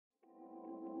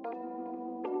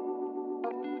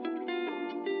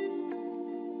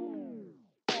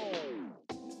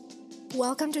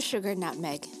Welcome to Sugar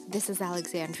Nutmeg. This is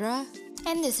Alexandra.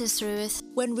 And this is Ruth.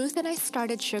 When Ruth and I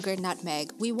started Sugar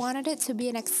Nutmeg, we wanted it to be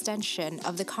an extension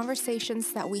of the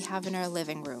conversations that we have in our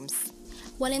living rooms.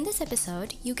 Well, in this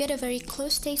episode, you get a very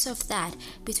close taste of that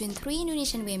between three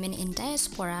Indonesian women in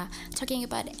diaspora talking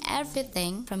about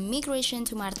everything from migration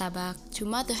to martabak, to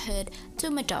motherhood, to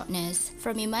madonnas,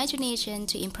 from imagination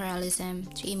to imperialism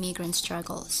to immigrant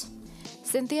struggles.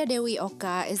 Cynthia Dewi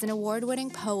Oka is an award-winning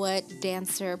poet,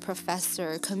 dancer,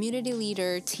 professor, community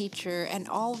leader, teacher, and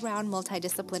all-round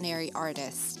multidisciplinary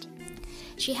artist.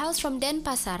 She hails from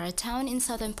Denpasar, a town in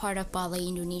southern part of Bali,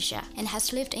 Indonesia, and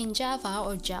has lived in Java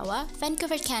or Jawa,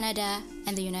 Vancouver, Canada,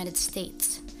 and the United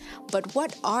States. But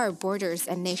what are borders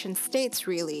and nation-states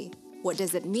really? What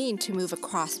does it mean to move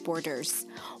across borders?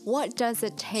 What does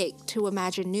it take to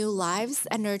imagine new lives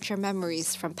and nurture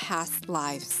memories from past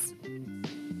lives?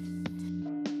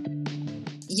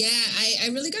 Yeah, I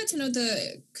really got to know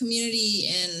the community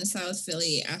in South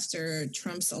Philly after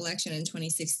Trump's election in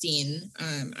 2016.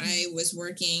 I was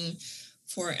working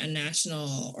for a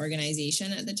national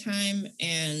organization at the time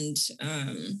and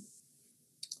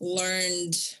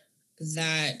learned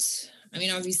that,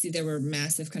 obviously there were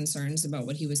massive concerns about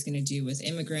what he was going to do with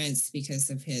immigrants because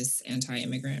of his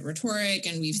anti-immigrant rhetoric.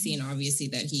 And we've seen, obviously,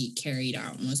 that he carried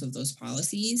out most of those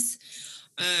policies.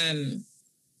 And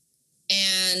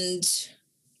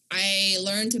I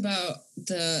learned about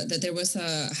that there was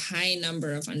a high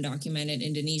number of undocumented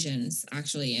Indonesians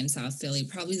actually in South Philly,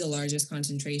 probably the largest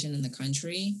concentration in the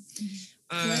country.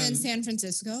 More than San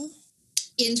Francisco?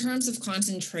 In terms of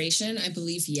concentration, I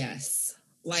believe yes.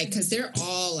 Because they're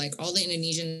all the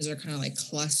Indonesians are kind of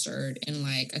clustered in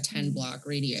a 10-block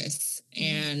radius.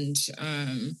 And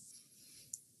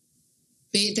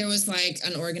there was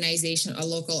an organization, a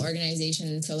local organization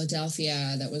in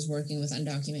Philadelphia that was working with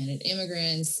undocumented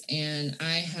immigrants. And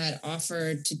I had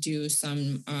offered to do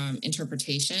some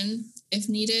interpretation if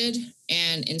needed.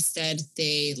 And instead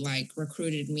they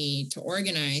recruited me to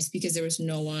organize because there was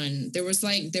no one, there was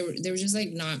just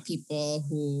not people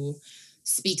who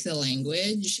speak the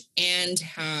language and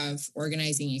have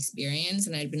organizing experience.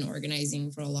 And I'd been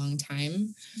organizing for a long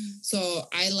time. So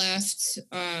I left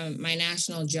my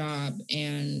national job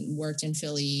and worked in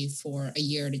Philly for a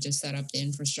year to just set up the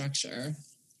infrastructure.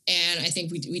 And I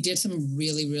think we did some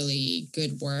really, really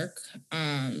good work.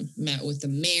 Met with the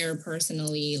mayor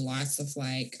personally, lots of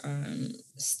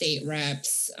state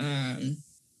reps.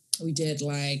 We did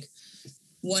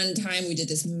one time we did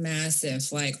this massive,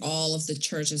 all of the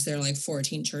churches, there are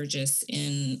 14 churches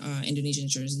in Indonesian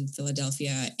churches in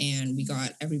Philadelphia. And we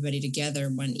got everybody together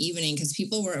one evening because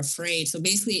people were afraid. So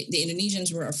basically the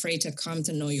Indonesians were afraid to come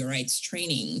to Know Your Rights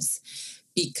trainings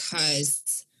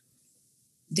because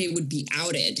they would be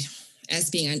outed as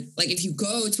being, if you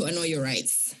go to a Know Your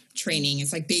Rights training,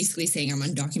 it's basically saying I'm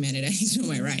undocumented, I need to know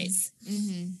my rights.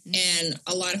 Mm-hmm. And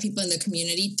a lot of people in the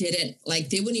community didn't,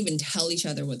 they wouldn't even tell each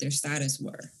other what their status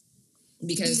were.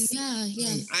 Because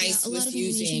ICE a lot of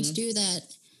Indonesians do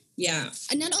that. Yeah.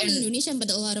 And not only Indonesian,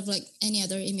 but a lot of any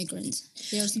other immigrants.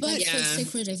 They're quite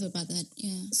secretive about that.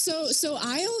 Yeah. So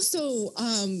I also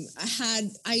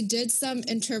I did some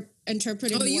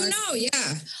interpretive work.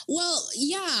 Yeah. Well,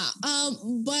 yeah.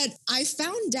 But I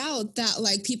found out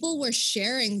that people were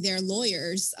sharing their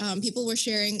lawyers. People were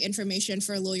sharing information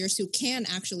for lawyers who can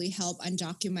actually help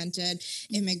undocumented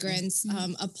immigrants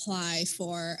apply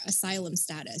for asylum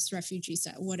status, refugee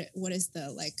status. What is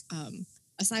the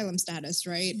asylum status,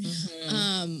 right?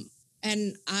 Mm-hmm.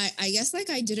 And I guess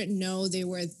I didn't know they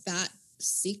were that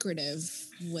secretive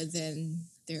within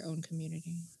their own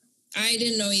community. I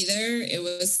didn't know either. It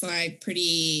was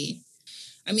pretty.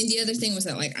 The other thing was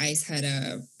that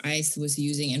ICE was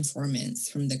using informants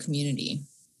from the community.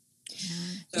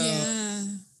 So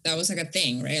that was a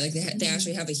thing, right? They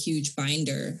actually have a huge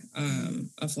binder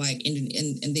of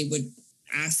and they would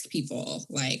ask people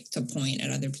to point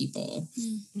at other people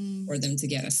for them to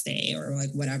get a stay or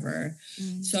whatever.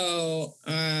 So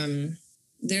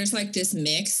there's this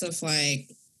mix of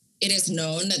it is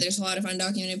known that there's a lot of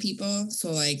undocumented people.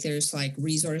 So there's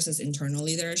resources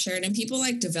internally that are shared and people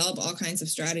develop all kinds of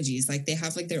strategies. They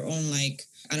have their own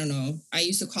I don't know, I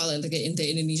used to call it the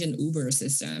Indonesian Uber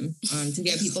system to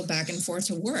get people back and forth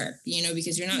to work,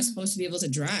 because you're not supposed to be able to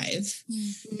drive.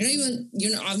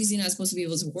 You're obviously not supposed to be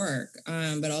able to work,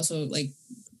 but also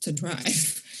to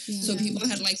drive. Yeah. So people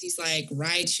had these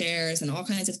ride shares and all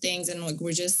kinds of things. And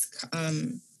we're just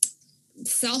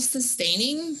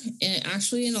self-sustaining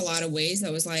actually in a lot of ways.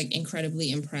 That was incredibly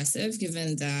impressive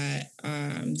given that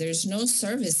there's no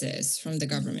services from the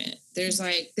government. There's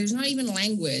not even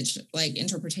language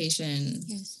interpretation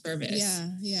service.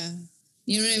 Yeah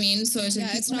You know what I mean? So it's,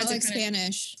 it's not like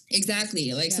Spanish.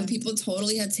 Exactly. Like, so people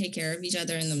totally had to take care of each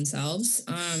other and themselves.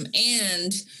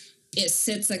 And it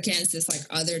sits against this like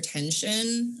other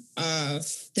tension of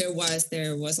there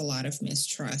was a lot of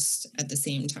mistrust at the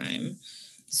same time.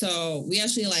 So we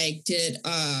actually like did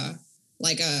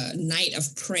like a night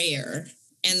of prayer,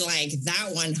 and like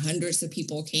that one hundreds of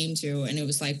people came to, and it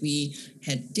was like we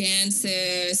had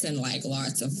dances and like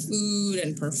lots of food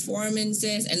and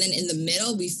performances, and then in the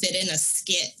middle we fit in a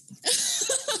skit.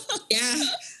 Yeah.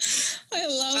 I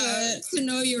love it. To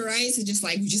know your rights, and just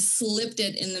like we just slipped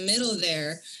it in the middle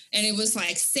there, and it was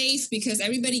like safe because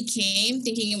everybody came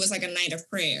thinking it was like a night of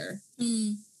prayer.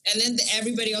 And then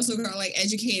everybody also got like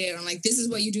educated on like, this is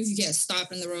what you do if you get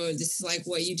stopped in the road. This is like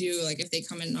what you do like if they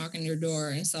come and knock on your door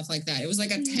and stuff like that. It was like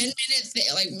a 10-minute thing,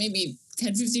 like maybe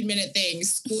 10, 15-minute thing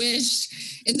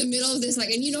squished in the middle of this.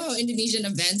 Like, and you know how Indonesian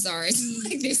events are. It's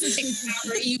like this like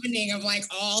hour evening of like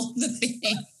all the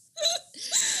things.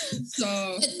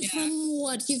 So, from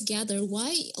what you've gathered,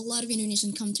 why a lot of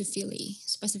Indonesians come to Philly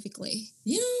specifically?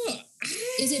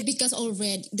 Is it because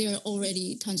there are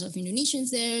already tons of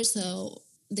Indonesians there, so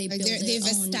they've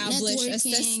established a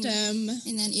system,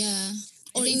 and then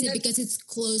or is it because it's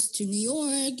close to New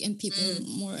York and people are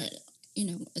more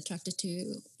attracted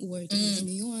to working in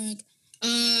New York?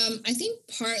 I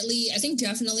think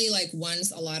definitely like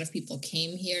once a lot of people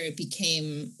came here, it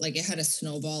became like it had a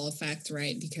snowball effect,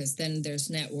 right? Because then there's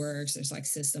networks, there's like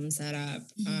systems set up.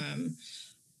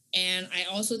 And I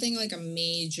also think like a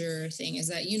major thing is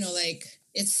that, like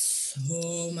it's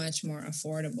so much more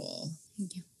affordable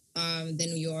than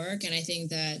New York. And I think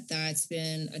that that's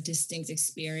been a distinct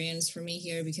experience for me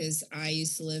here because I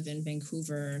used to live in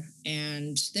Vancouver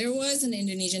and there was an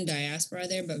Indonesian diaspora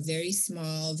there, but very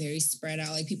small, very spread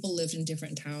out. Like people lived in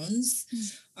different towns,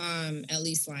 at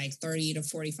least like 30 to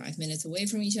 45 minutes away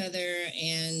from each other.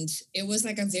 And it was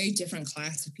like a very different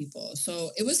class of people.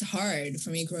 So it was hard for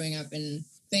me growing up in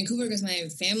Vancouver because my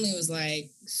family was like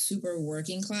super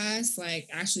working class, like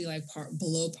actually like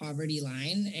below poverty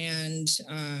line. And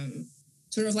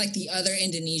sort of like the other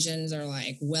Indonesians are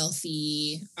like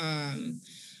wealthy.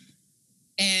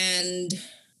 And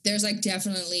there's like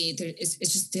definitely, it's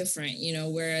just different,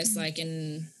 whereas like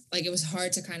it was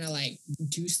hard to kind of like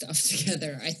do stuff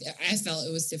together. I felt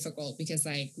it was difficult because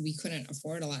like we couldn't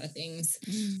afford a lot of things.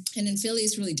 And in Philly,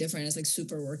 it's really different. It's like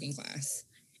super working class.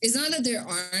 It's not that there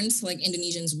aren't like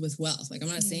Indonesians with wealth. Like I'm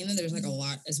not saying that there's like a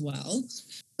lot as well.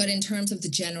 But in terms of the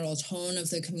general tone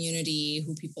of the community,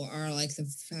 who people are, like the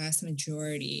vast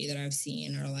majority that I've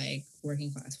seen are like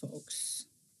working class folks.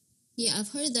 Yeah, I've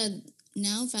heard that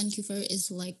now Vancouver is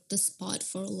like the spot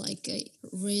for like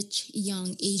rich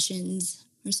young Asians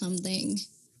or something.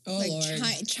 Oh, like Lord.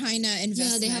 China investments.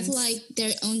 Yeah, they have like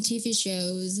their own TV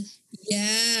shows.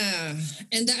 Yeah.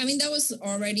 And that was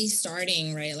already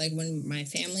starting, right? Like when my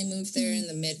family moved there in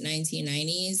the mid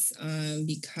 1990s,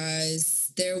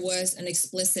 because there was an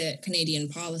explicit Canadian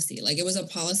policy. Like it was a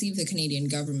policy of the Canadian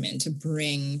government to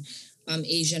bring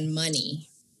Asian money.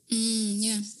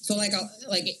 So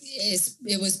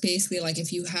it was basically like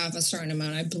if you have a certain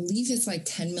amount, I believe it's like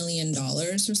 $10 million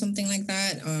or something like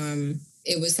that.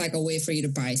 It was like a way for you to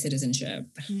buy citizenship.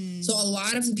 So a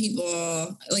lot of the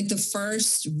people, like the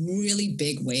first really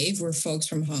big wave were folks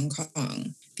from Hong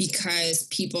Kong because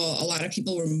a lot of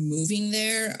people were moving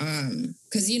there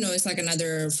because, it's like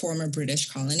another former British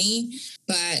colony,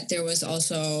 but there was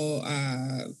also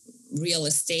real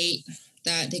estate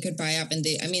that they could buy up. And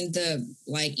the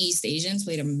like East Asians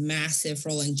played a massive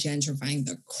role in gentrifying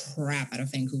the crap out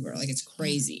of Vancouver. Like it's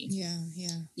crazy. Yeah.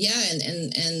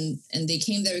 And they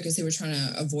came there because they were trying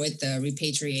to avoid the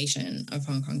repatriation of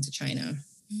Hong Kong to China.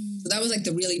 So that was like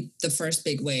the first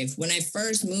big wave. When I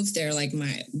first moved there, like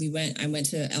I went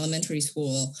to elementary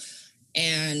school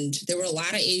and there were a lot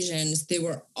of Asians. They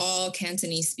were all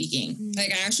Cantonese speaking.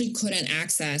 Like I actually couldn't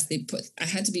access, I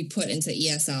had to be put into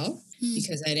ESL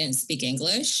because I didn't speak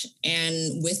English.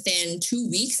 And within 2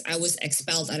 weeks, I was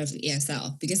expelled out of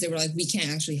ESL because they were like, we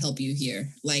can't actually help you here.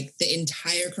 Like the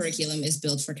entire curriculum is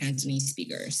built for Cantonese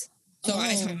speakers. So I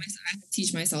had to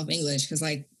teach myself English because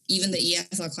like even the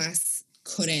ESL class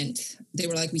they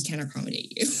were like, we can't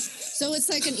accommodate you. So it's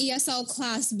like an ESL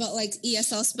class, but like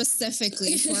ESL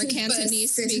specifically for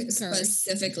Cantonese speakers.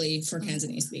 Specifically for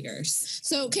Cantonese speakers.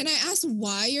 So can I ask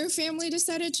why your family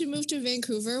decided to move to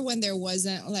Vancouver when there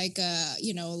wasn't like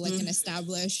an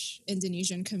established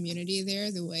Indonesian community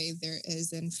there the way there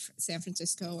is in San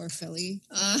Francisco or Philly?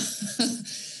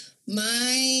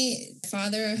 My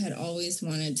father had always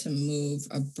wanted to move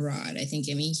abroad.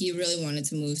 He really wanted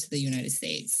to move to the United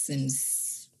States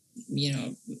since,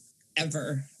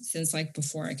 ever, since like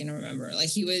before I can remember. Like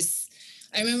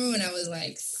I remember when I was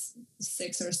like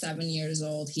 6 or 7 years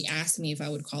old, he asked me if I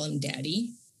would call him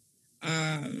daddy.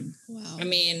 Wow. I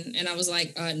mean, and I was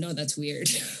like, no, that's weird.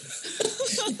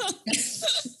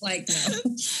 Like,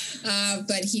 no.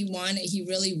 But he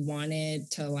really wanted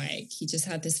to, like, he just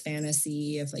had this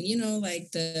fantasy of, like, you know,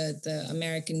 like the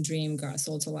American dream got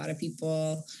sold to a lot of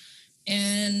people.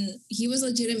 And he was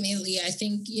legitimately, I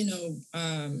think, you know,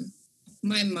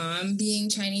 my mom being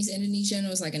Chinese Indonesian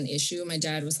was like an issue. My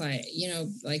dad was like, you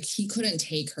know, like he couldn't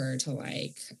take her to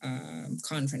like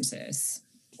conferences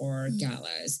or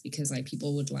galas because like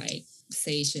people would like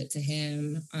say shit to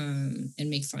him and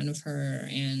make fun of her.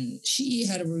 And she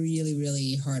had a really,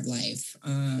 really hard life.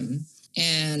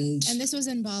 And this was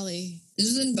in Bali. This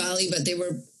was in Bali, but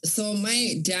so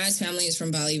my dad's family is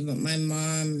from Bali, but my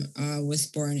mom was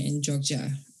born in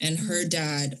Jogja, and her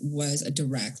dad was a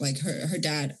direct, like her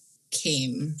dad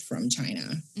came from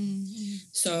China. Mm-hmm.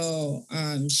 So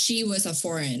she was a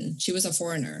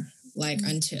foreigner, like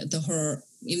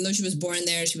even though she was born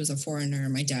there, she was a foreigner.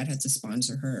 My dad had to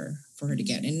sponsor her for her to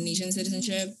get Indonesian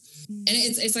citizenship. And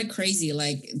it's like crazy.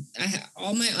 Like I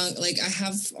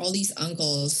have all these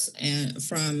uncles and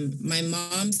from my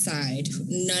mom's side,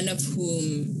 none of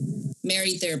whom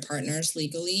married their partners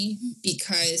legally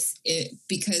because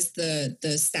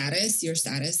the status, your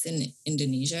status in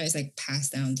Indonesia is like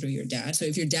passed down through your dad. So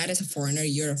if your dad is a foreigner,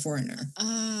 you're a foreigner.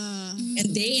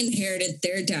 And they inherited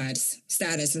their dad's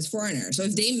status as foreigners. So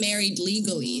if they married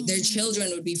legally, their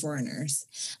children would be foreigners.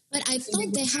 But I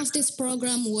thought they have this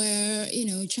program where, you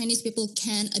know, Chinese people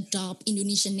can adopt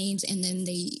Indonesian names and then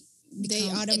they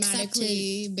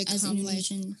automatically become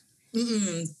Indonesian.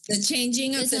 The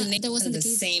changing of the name wasn't the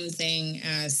same thing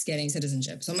as getting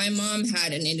citizenship. So my mom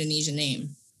had an Indonesian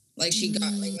name. Like she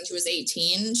got, like when she was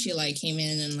 18, she like came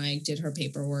in and like did her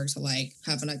paperwork to like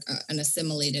have an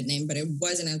assimilated name. But it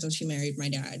wasn't until she married my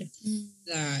dad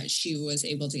that she was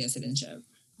able to get citizenship.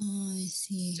 Oh, I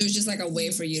see. So it was just like a way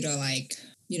for you to like,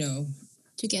 you know,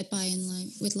 to get by in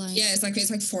life with life. Yeah, it's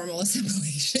like formal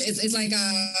assimilation. It's like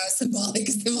a symbolic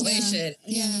assimilation.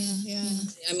 Yeah.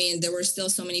 I mean, there were still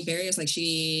so many barriers. Like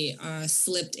she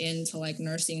slipped into like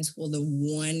nursing school the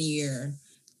 1 year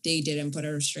they didn't put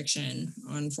a restriction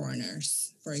on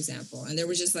foreigners, for example. And there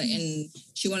was just like, and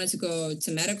she wanted to go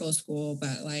to medical school,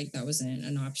 but like that wasn't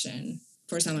an option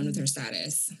for someone with her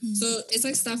status. So it's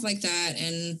like stuff like that.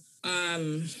 And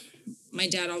my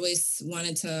dad always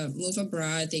wanted to move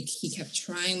abroad. He kept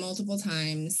trying multiple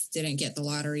times, didn't get the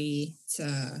lottery to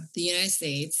the United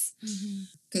States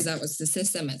because that was the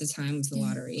system at the time, was the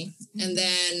lottery. And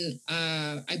then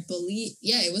I believe,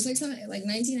 it was like something like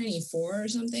 1994 or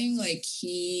something. Like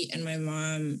he and my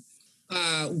mom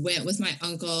went with my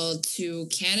uncle to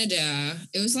Canada.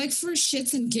 It was like for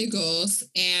shits and giggles.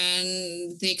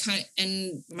 And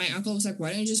and my uncle was like,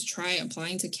 why don't you just try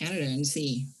applying to Canada and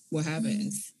see what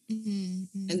happens? And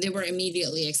they were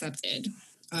immediately accepted.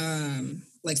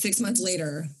 Like 6 months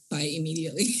later, by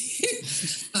immediately,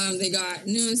 they got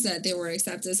news that they were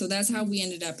accepted. So that's how we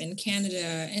ended up in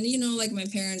Canada. And, you know, like my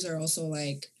parents are also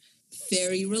like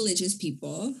very religious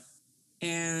people,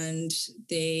 and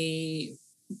they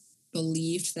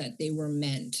believed that they were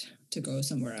meant to go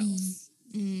somewhere else.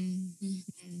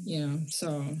 You know,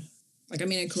 so like, I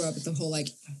mean, I grew up with the whole like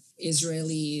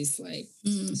Israelis like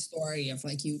story of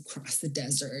like you cross the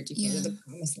desert, you go to the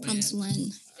promised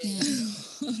land.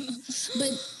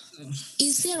 But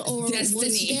is there or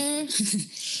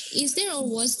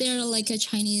was there like a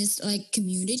Chinese like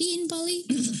community in Bali?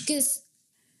 Because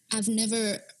I've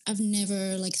never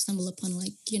like stumbled upon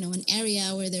like, you know, an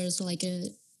area where there's like a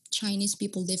Chinese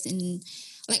people lived in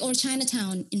like, or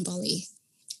Chinatown in Bali.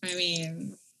 I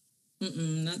mean,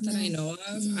 not that I know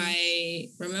of. I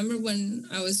remember when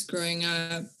I was growing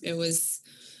up, it was,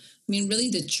 I mean,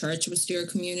 really the church was your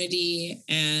community,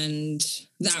 and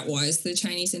that was the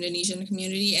Chinese Indonesian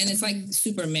community. And it's like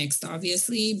super mixed,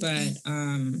 obviously, but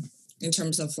in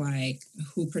terms of like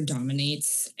who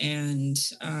predominates, and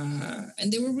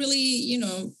they were really, you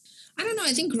know, I don't know.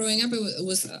 I think growing up, it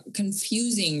was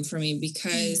confusing for me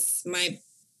because my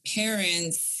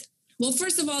parents, well,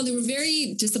 first of all, they were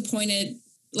very disappointed.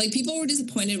 Like people were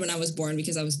disappointed when I was born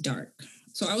because I was dark.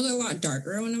 So I was a lot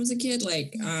darker when I was a kid.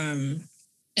 Like,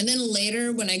 and then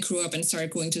later when I grew up and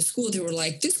started going to school, they were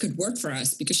like, this could work for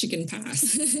us because she can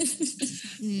pass.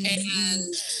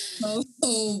 And so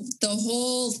the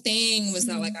whole thing was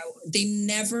that like, they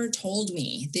never told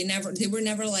me, they were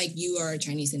never like, you are a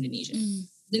Chinese Indonesian.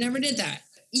 They never did that.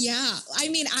 Yeah. I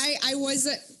mean, I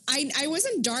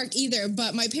wasn't dark either,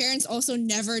 but my parents also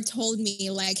never told me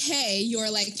like, hey,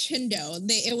 you're like Chindo.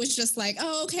 It was just like,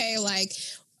 oh, okay. Like,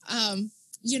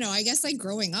 I guess like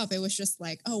growing up, it was just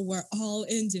like, oh, we're all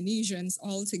Indonesians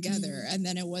all together. And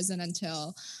then it wasn't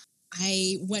until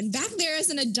I went back there as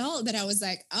an adult that I was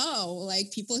like, oh,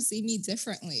 like people see me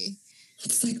differently.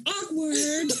 It's like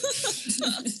awkward.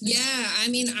 Yeah, I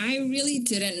mean, I really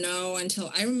didn't know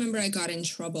until I remember I got in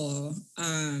trouble.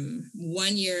 1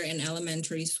 year in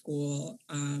elementary school,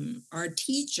 our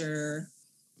teacher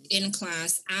in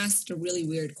class asked a really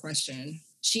weird question.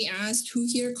 She asked, who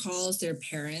here calls their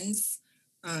parents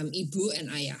ibu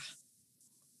and ayah?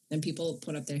 Then people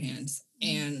put up their hands.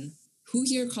 And who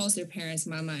here calls their parents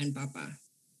mama and papa?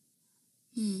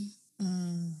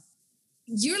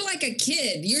 You're like a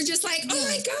kid. You're just like, oh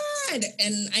my God.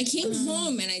 And I came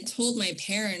home and I told my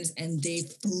parents and they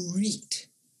freaked.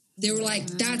 They were like,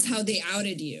 that's how they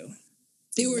outed you.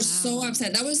 They were so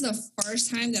upset. That was the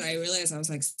first time that I realized I was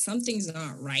like, something's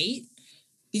not right.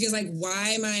 Because like, why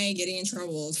am I getting in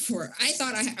trouble for, I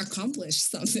thought I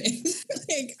accomplished something.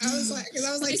 I was like,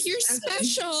 You're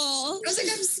special. I was like,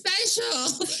 I'm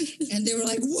special. And they were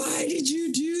like, why did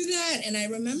you do that? And I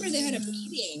remember they had a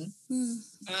meeting.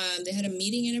 They had a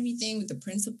meeting and everything with the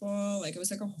principal. Like, it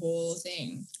was like a whole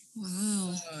thing.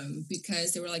 Wow.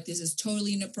 Because they were like, this is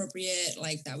totally inappropriate.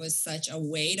 Like, that was such a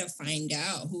way to find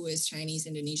out who is Chinese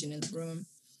Indonesian in the room.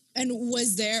 And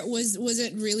was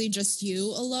it really just you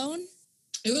alone?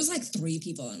 It was like 3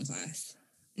 people in class.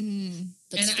 And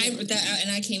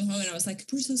I came home and I was like,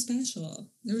 we're so special.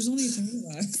 There was only 3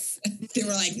 of us. They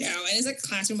were like, no. And it's a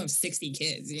classroom of 60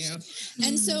 kids, you know?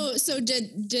 And so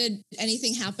did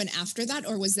anything happen after that?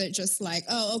 Or was it just like,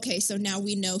 oh, okay, so now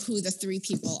we know who the 3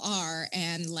 people are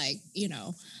and like,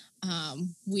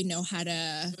 we know how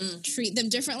to treat them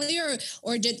differently,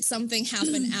 or did something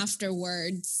happen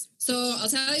afterwards? So I'll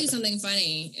tell you something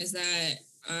funny is that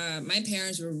my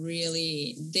parents were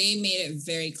they made it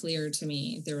very clear to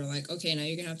me. They were like, okay, now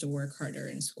you're going to have to work harder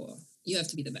in school. You have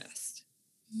to be the best.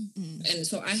 And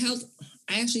so I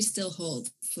actually still hold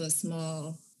a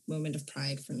small moment of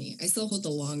pride for me. I still hold the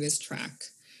longest track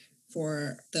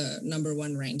for the number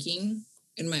 1 ranking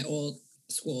in my old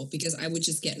school because I would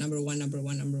just get number one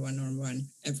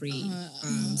every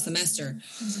semester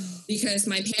because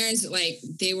my parents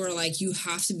they were like, you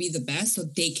have to be the best so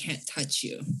they can't touch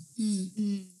you.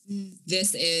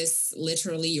 This is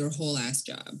literally your whole ass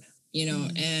job,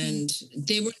 and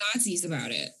they were Nazis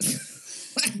about it.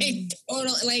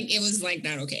 Totally, it was like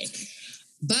not okay.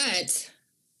 But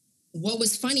what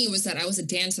was funny was that I was a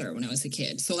dancer when I was a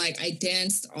kid, so I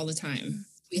danced all the time.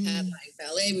 We had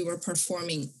ballet. We were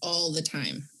performing all the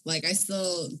time. I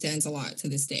still dance a lot to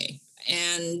this day.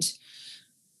 And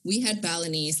we had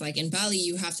Balinese. In Bali,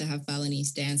 you have to have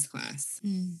Balinese dance class.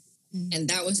 And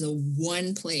that was the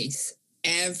one place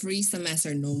every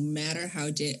semester, no matter how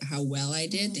well I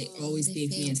did, they always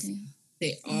gave me a C.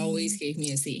 They always gave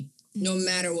me a C, no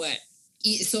matter what.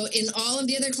 So in all of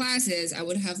the other classes, I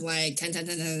would have 10.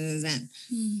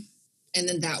 And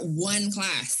then that one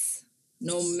class,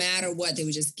 no matter what, they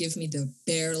would just give me the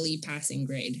barely passing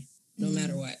grade, no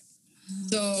matter what.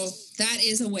 So that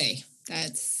is a way.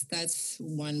 That's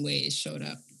one way it showed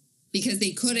up. Because they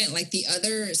couldn't, the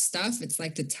other stuff, it's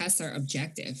the tests are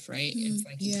objective, right? It's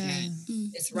you can't,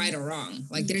 it's right or wrong.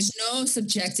 There's no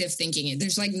subjective thinking.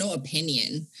 There's no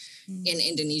opinion in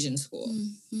Indonesian school.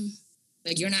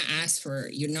 You're not asked for,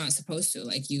 you're not supposed to.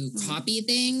 You copy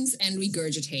things and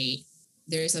regurgitate.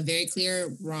 There's a very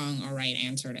clear wrong or right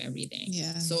answer to everything.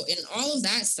 Yeah. So in all of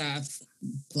that stuff,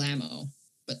 blammo.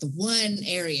 But the one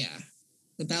area,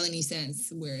 the Balinese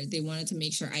sense, where they wanted to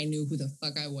make sure I knew who the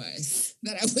fuck I was,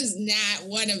 that I was not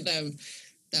one of them,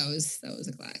 that was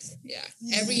a class. Yeah.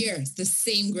 Every year, it's the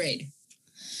same grade.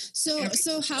 So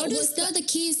how does that the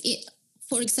case?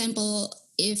 For example,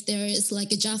 if there is a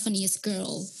Japanese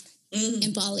girl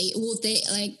in Bali, would they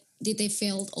did they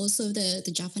fail also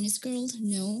the Japanese girl?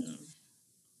 No.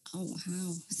 Oh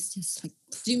wow! It's just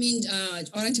Do you mean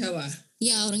orang Jawa?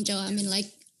 Yeah, orang Jawa. I mean,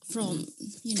 from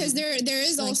because there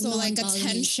is also a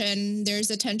tension. There's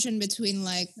a tension between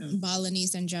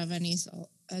Balinese and Javanese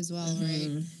as well,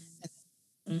 right?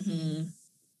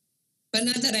 But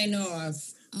not that I know of.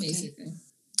 Okay. Basically.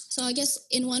 So I guess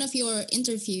in one of your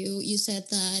interview, you said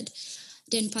that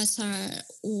Denpasar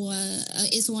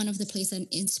is one of the places that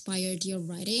inspired your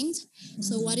writings.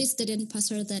 So what is the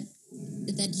Denpasar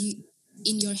that you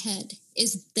in your head?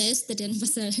 Is this the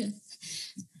Denpasar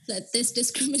that this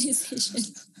discrimination?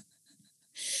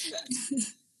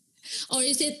 Or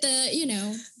is it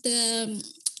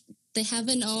the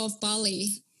heaven of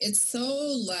Bali? It's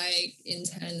so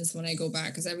intense when I go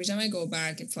back, because every time I go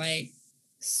back, it's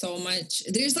so much.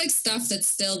 There's like stuff that's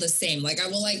still the same. Like I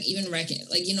will like even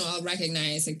I'll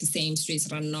recognize like the same streets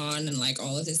run on and like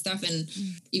all of this stuff, and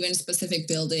even specific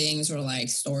buildings or like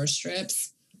store strips.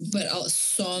 But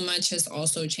so much has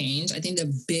also changed. I think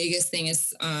the biggest thing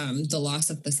is the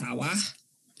loss of the sawah.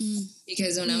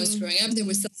 Because when I was growing up, there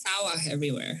was still sawah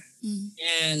everywhere.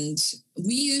 And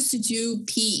we used to do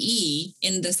PE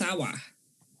in the sawah.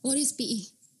 What is PE?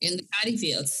 In the paddy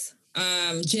fields.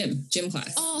 Gym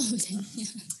class. Oh, yeah.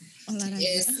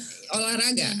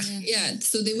 Olaraga. Yeah.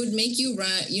 So they would make you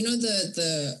run, you know,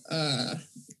 the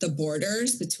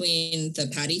borders between the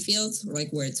paddy fields, like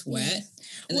where it's wet.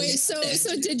 Wait, so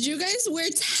did you guys wear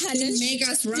tennis? Make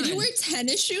us run. Did you wear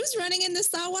tennis shoes running in the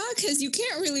sawah? Because you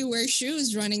can't really wear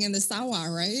shoes running in the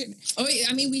sawah, right? Oh,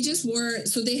 I mean, we just wore.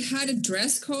 So they had a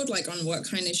dress code, like on what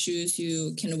kind of shoes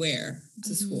you can wear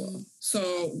to school.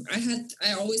 So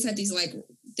I always had these like,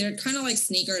 they're kind of like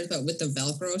sneakers, but with the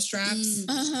Velcro straps.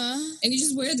 And you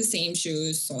just wear the same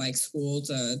shoes to like school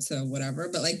to whatever.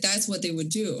 But like that's what they would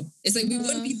do. It's like we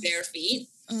wouldn't be bare feet.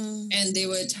 And they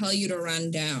would tell you to run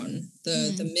down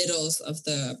the middles of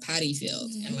the paddy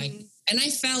field. And I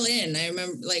fell in. I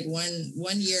remember like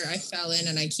one year I fell in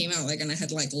and I came out like, and I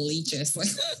had like leeches like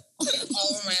all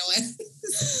over my legs.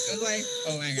 I was like,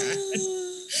 oh my God.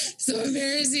 So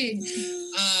embarrassing.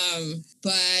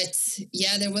 But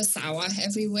yeah, there was sawah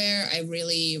everywhere. I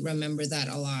really remember that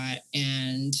a lot.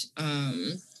 And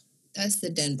that's the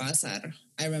Denpasar.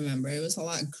 I remember it was a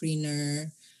lot greener,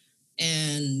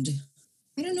 and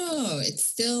I don't know, it's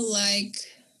still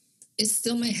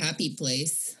my happy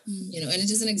place, you know, and it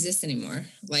doesn't exist anymore.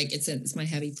 Like it's my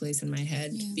happy place in my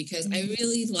head because I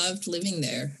really loved living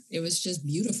there. It was just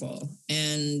beautiful.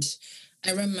 And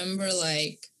I remember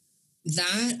like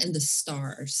that and the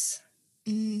stars.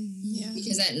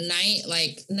 Because at night,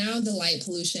 like now the light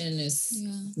pollution is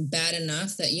bad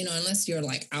enough that, you know, unless you're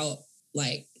like out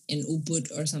like in Ubud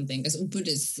or something, because Ubud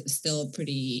is still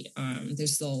pretty,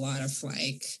 there's still a lot of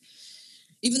like,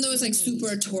 even though it's like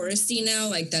super touristy now,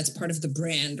 like that's part of the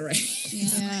brand, right?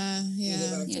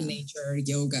 To nature,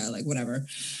 yoga, like whatever.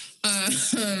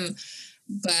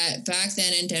 But back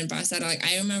then in Denpasar, like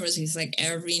I remember it's like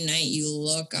every night you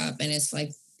look up and it's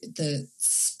like the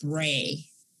spray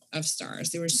of stars.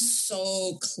 They were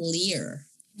so clear.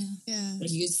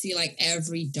 Like you could see like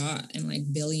every dot and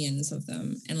like billions of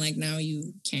them. And like now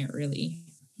you can't really.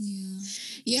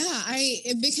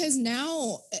 Because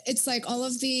now it's like all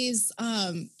of these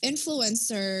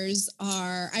influencers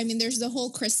are, I mean, there's the whole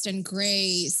Kristen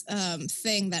Gray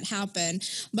thing that happened,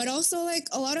 but also like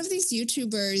a lot of these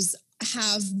YouTubers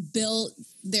have built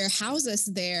their houses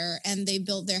there, and they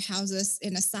built their houses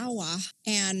in a sawah,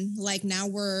 and like now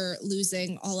we're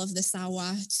losing all of the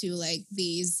sawah to like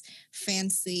these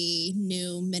fancy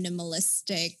new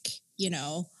minimalistic, you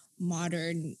know,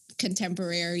 modern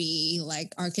contemporary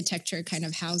like architecture kind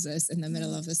of houses in the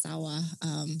middle of the sawah.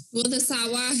 Well, the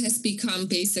sawah has become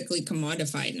basically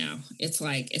commodified now. It's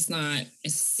like right.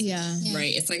 It's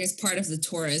like it's part of the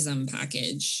tourism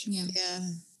package.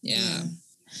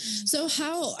 So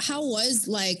how was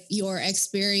like your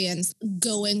experience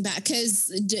going back? Because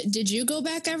did you go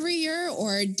back every year,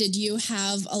 or did you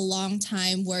have a long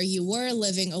time where you were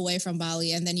living away from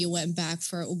Bali and then you went back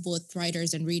for Ubud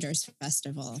Writers and Readers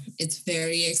Festival? It's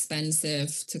very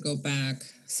expensive to go back.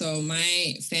 So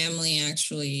my family I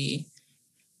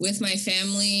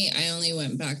only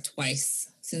went back twice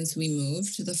since we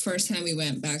moved. The first time we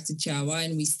went back to Jawa,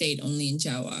 and we stayed only in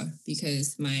Jawa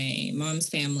because my mom's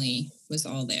family was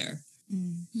all there.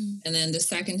 And then the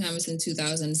second time was in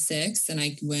 2006, and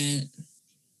I went,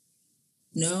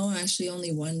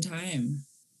 only one time.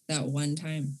 That one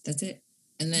time. That's it.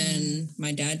 And then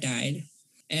my dad died,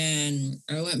 and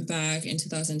I went back in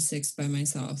 2006 by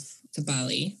myself to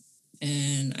Bali,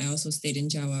 and I also stayed in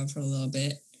Jawa for a little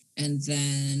bit. And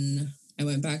then I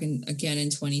went back again in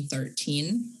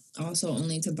 2013, also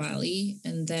only to Bali.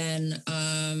 And then,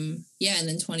 and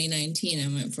then 2019, I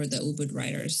went for the Ubud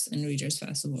Writers and Readers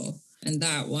Festival. And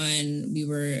that one, we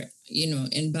were, you know,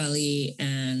 in Bali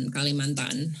and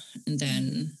Kalimantan. And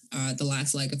then the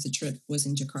last leg of the trip was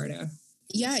in Jakarta.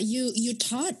 Yeah, you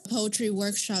taught poetry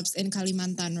workshops in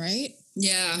Kalimantan, right?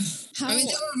 Yeah. I mean,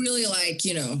 they were really like,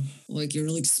 you know, like you're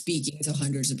like speaking to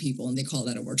hundreds of people, and they call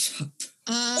that a workshop.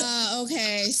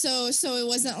 Okay. So it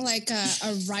wasn't like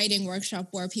a writing workshop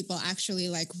where people actually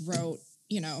like wrote,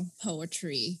 you know,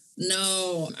 poetry.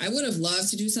 No, I would have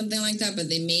loved to do something like that, but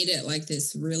they made it like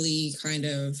this really kind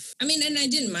of, I mean, and I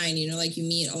didn't mind, you know, like you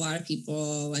meet a lot of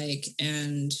people, like,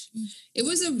 and it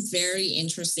was a very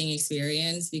interesting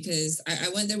experience because I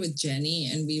went there with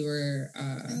Jenny and we were,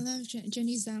 I love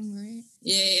Jenny Zhang, right?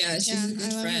 yeah, she's a good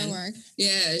I love friend. her work.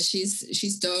 Yeah,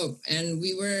 she's dope. And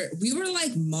we were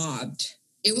like mobbed.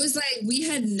 It was like, we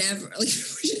had never, like,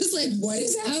 we're just like, what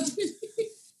is happening?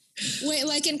 Wait,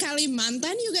 like in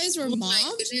Kalimantan, you guys were mobbed?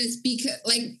 My goodness, because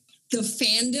like the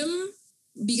fandom,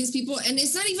 because people, and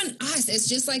it's not even us, it's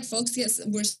just like folks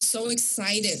were so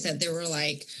excited that there were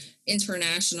like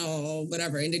international,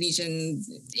 whatever, Indonesian,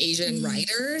 Asian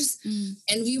writers.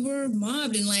 And we were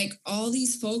mobbed and like all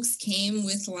these folks came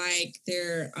with like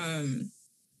their,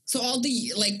 so all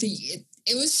the, like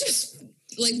it was just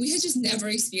like, we had just never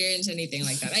experienced anything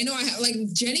like that. I know I have, like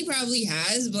Jenny probably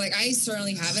has, but like I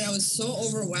certainly haven't. I was so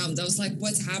overwhelmed. I was like,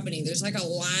 what's happening? There's like a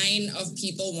line of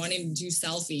people wanting to do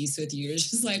selfies with you. It's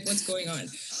just like, what's going on?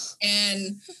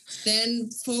 And then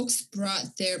folks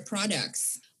brought their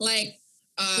products, like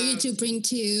For you to bring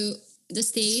to the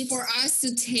States? for us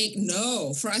to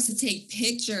take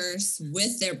pictures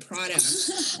with their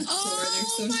products for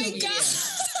their social media.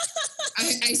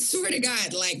 I swear to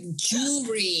God, like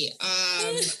jewelry,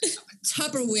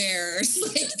 Tupperware,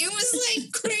 like it was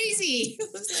like crazy. It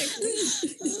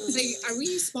was like, are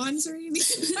we sponsoring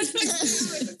these?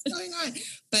 What's going on?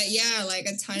 But yeah, like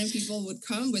a ton of people would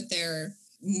come with their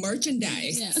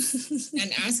merchandise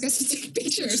and ask us to take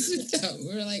pictures with them.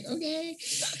 We were like, okay.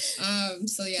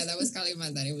 So yeah, that was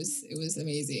Kalimantan. It was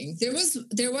amazing. There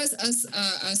was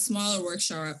a smaller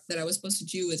workshop that I was supposed to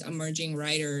do with emerging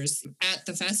writers at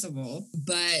the festival,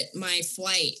 but my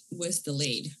flight was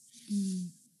delayed.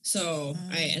 So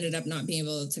I ended up not being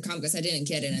able to come because I didn't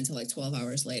get in until like 12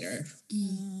 hours later.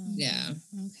 Yeah.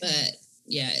 Okay. But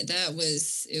yeah, it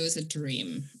was a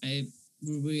dream.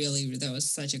 That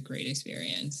was such a great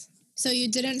experience. So you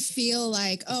didn't feel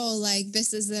like, oh, like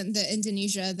this isn't the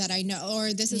Indonesia that I know,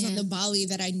 or this isn't the Bali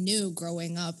that I knew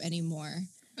growing up anymore?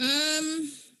 I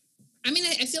mean,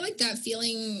 I feel like that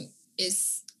feeling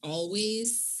is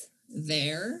always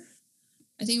there.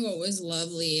 I think what was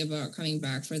lovely about coming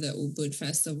back for the Ubud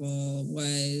Festival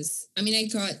was, I mean,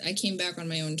 I came back on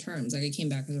my own terms. Like I came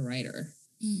back as a writer.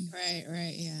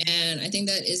 Right, yeah. And I think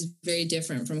that is very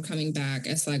different from coming back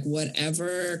as like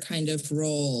whatever kind of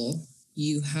role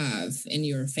you have in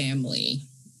your family.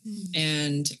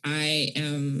 And I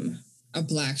am a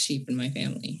black sheep in my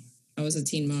family. I was a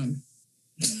teen mom.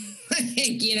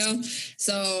 You know,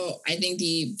 so I think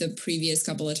the previous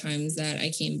couple of times that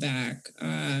I came back,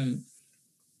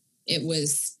 it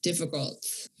was difficult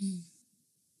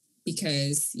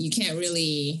because you can't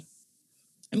really,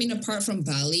 I mean, apart from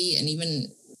Bali, and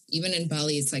even in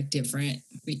Bali, it's like different.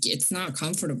 It's not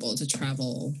comfortable to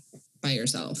travel by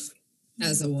yourself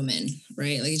as a woman,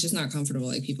 right? Like it's just not comfortable.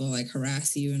 Like people like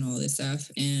harass you and all this stuff.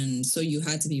 And so you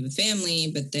had to be with family,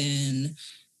 but then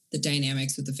the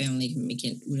dynamics with the family can make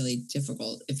it really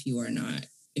difficult if you are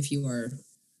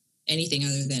anything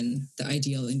other than the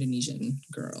ideal Indonesian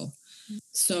girl.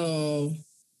 So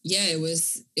yeah, it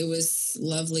was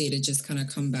lovely to just kind of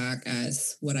come back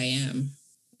as what I am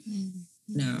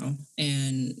now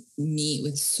and meet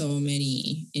with so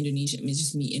many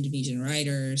meet Indonesian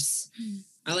writers.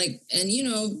 I like, and you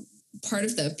know, part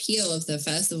of the appeal of the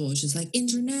festival was just like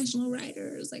international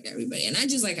writers, like everybody. And I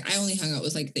only hung out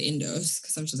with like the Indos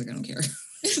because I was just like, I don't care.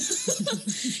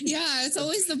 Yeah, it's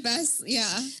always the best.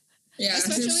 Yeah. Yeah.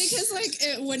 Especially because like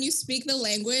when you speak the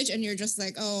language and you're just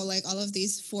like, oh, like all of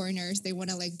these foreigners, they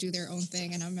want to like do their own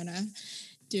thing and I'm going to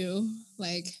do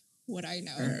like what I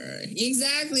know.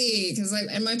 Exactly. Because like,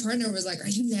 and my partner was like, are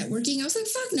you networking? I was like,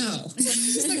 fuck no.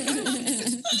 She's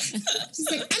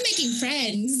like, I'm making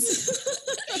friends.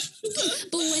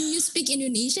 But when you speak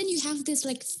Indonesian, you have this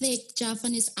like thick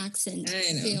Javanese accent.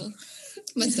 I know. Feel.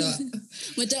 Madok.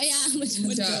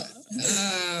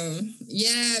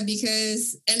 Yeah,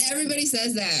 because, and everybody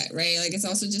says that, right? Like, it's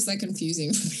also just like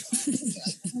confusing for people.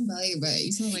 I'm Bali, but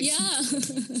you sound like,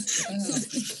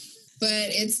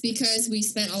 But it's because we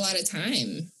spent a lot of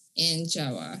time in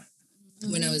Jawa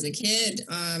when I was a kid,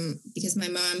 because my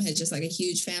mom had just like a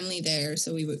huge family there.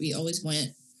 So we always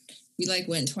went,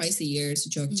 went twice a year to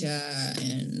Jogja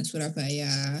and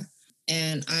Surabaya.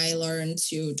 And I learned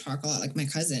to talk a lot like my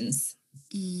cousins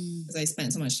because I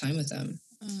spent so much time with them.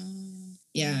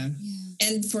 Yeah.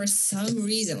 And for some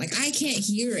reason, like I can't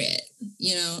hear it,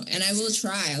 you know, and I will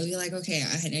try. I'll be like, okay,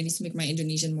 I need to make my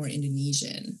Indonesian more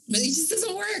Indonesian, but it just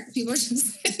doesn't work. People are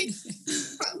just like,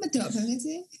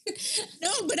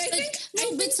 no, but I think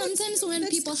but sometimes when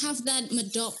people have that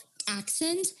Madok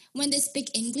accent when they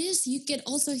speak English. You can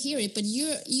also hear it, but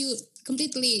you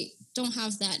completely don't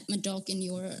have that Madok in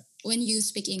your when you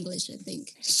speak English. I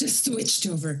think It's just switched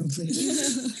over completely.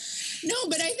 No,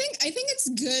 but I think it's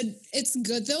good. It's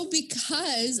good though,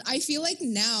 because I feel like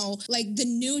now, like the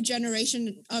new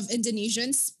generation of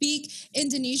Indonesians speak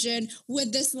Indonesian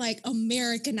with this like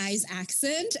Americanized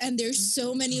accent, and there's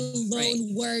so many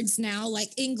loan words now,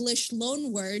 like English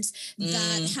loan words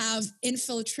that have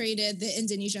infiltrated the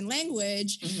Indonesian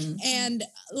language. And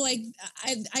like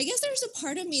I guess there's a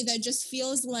part of me that just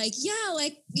feels like,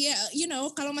 you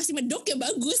know, kalau masih medok ya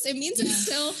bagus. It means it's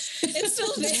still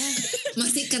there.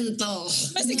 Masih kental.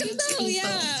 Masih kental,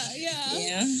 yeah.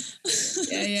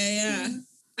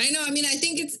 I know. I mean, I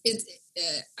think it's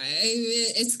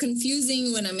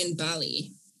confusing when I'm in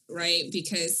Bali, right?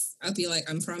 Because I'll be like,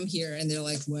 I'm from here, and they're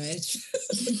like, what?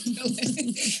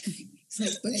 It's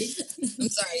like, wait, I'm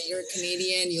sorry, you're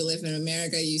Canadian, you live in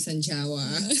America, you send Jawa.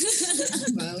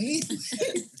 Bali?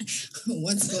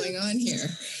 What's going on here?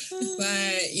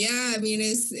 But yeah, I mean,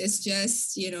 it's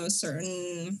just, you know,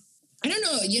 certain, I don't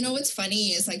know, you know, what's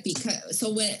funny is like, because,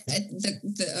 so when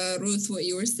Ruth, what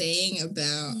you were saying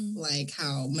about like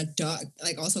how Madok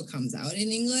like also comes out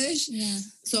in English. yeah.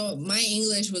 So my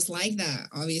English was like that,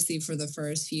 obviously, for the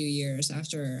first few years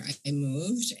after I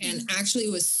moved. And actually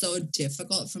it was so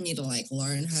difficult for me to like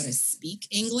learn how to speak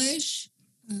English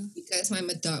because my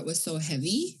Madok was so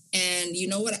heavy. And you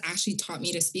know what actually taught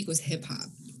me to speak was hip hop.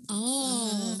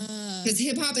 Oh. Because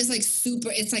hip hop is like super,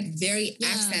 it's like very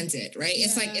accented, right?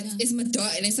 It's like, it's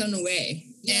Madok and it's on the way.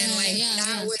 And like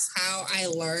that was how I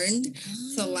learned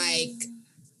to like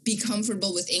be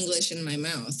comfortable with English in my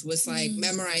mouth, was like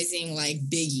memorizing like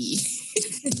Biggie.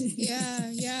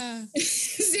 Yeah.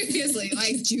 Seriously,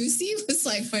 like Juicy was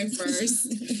like my first,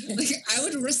 like I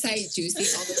would recite Juicy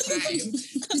all the time.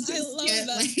 I love get,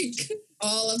 that. like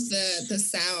all of the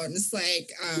sounds,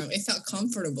 like it felt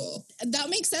comfortable. That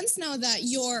makes sense now that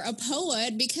you're a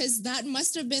poet, because that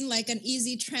must have been like an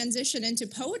easy transition into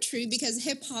poetry, because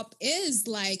hip hop is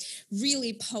like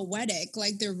really poetic,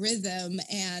 like the rhythm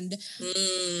and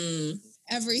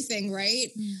everything,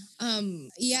 right?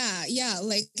 Yeah.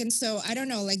 Like, and so I don't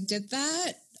know, like, did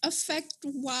that affect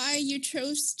why you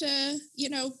chose to, you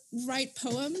know, write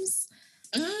poems?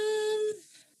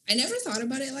 I never thought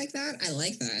about it like that. I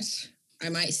like that. I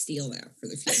might steal that for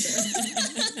the future.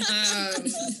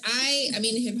 I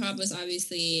mean, hip hop was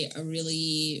obviously a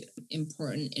really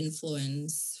important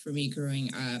influence for me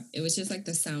growing up. It was just like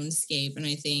the soundscape. And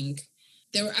I think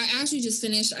I actually just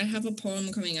finished, I have a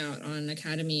poem coming out on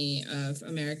Academy of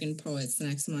American Poets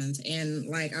next month. And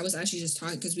like, I was actually just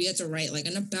talking, because we had to write like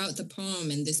about the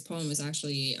poem. And this poem is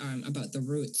actually about the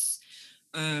roots.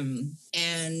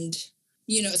 And,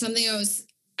 you know,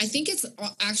 I think it's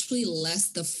actually less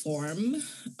the form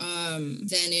than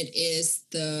it is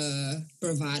the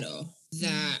bravado.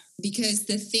 Because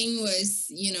the thing was,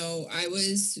 you know, I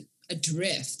was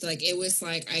adrift. Like, it was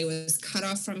like I was cut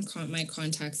off from my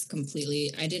contacts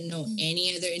completely. I didn't know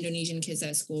any other Indonesian kids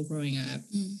at school growing up.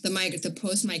 The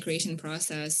post-migration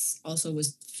process also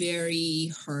was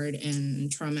very hard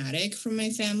and traumatic for my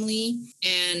family.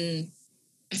 And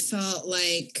I felt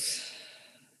like,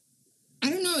 I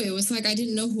don't know, it was like I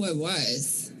didn't know who I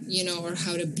was, you know, or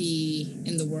how to be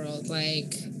in the world.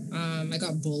 Like, I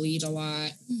got bullied a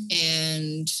lot.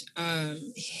 And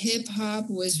hip hop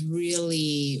was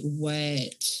really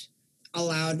what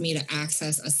allowed me to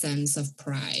access a sense of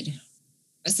pride,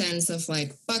 a sense of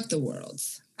like, fuck the world,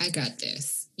 I got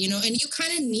this, you know. And you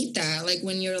kind of need that, like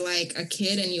when you're like a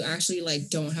kid and you actually like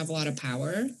don't have a lot of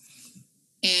power.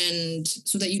 And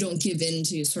so that you don't give in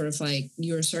to sort of like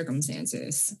your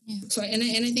circumstances. So, and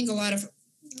I think a lot of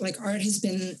like art has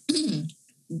been,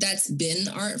 that's been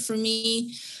art for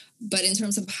me. But in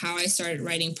terms of how I started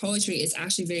writing poetry, it's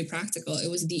actually very practical.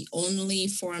 It was the only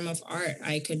form of art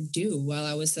I could do while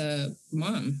I was a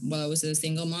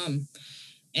single mom.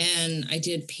 And I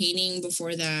did painting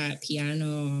before that,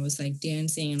 piano, I was like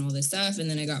dancing and all this stuff. And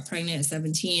then I got pregnant at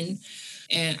 17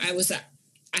 and I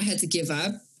had to give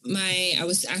up. I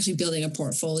was actually building a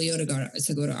portfolio to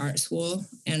go to art school,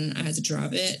 and I had to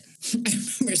drop it. I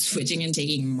remember switching and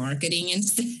taking marketing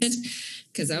instead,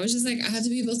 because I was just like, I have to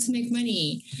be able to make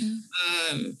money.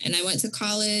 And I went to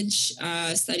college,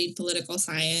 studied political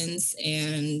science,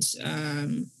 and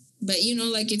but you know,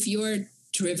 like if you're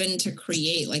driven to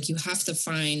create, like you have to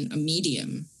find a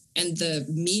medium, and the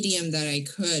medium that I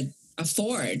could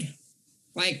afford.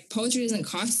 Like, poetry doesn't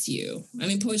cost you. I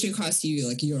mean, poetry costs you,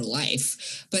 like, your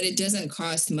life, but it doesn't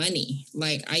cost money.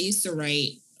 Like, I used to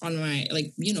write on my,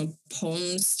 like,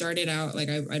 poems started out, like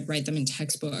I'd write them in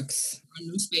textbooks, on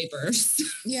newspapers.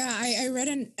 Yeah, I read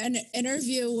an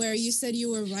interview where you said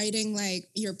you were writing like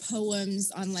your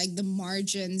poems on like the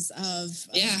margins of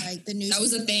like the news. That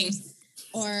was a thing.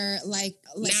 Or like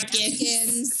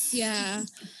napkins. Yeah.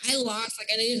 I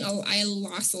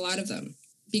lost a lot of them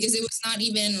because it was not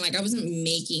even like, I wasn't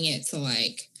making it to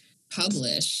like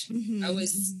publish. Mm-hmm. I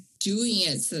was doing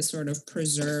it to sort of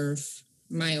preserve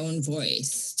my own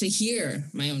voice, to hear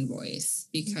my own voice,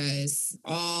 because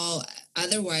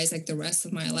otherwise, like the rest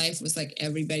of my life was like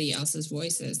everybody else's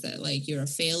voices, that like, you're a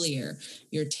failure,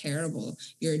 you're terrible,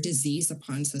 you're a disease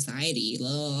upon society, blah,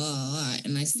 blah, blah.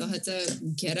 And I still had to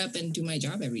get up and do my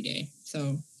job every day.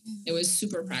 So it was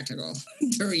super practical,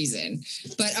 the reason.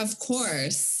 But of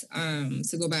course,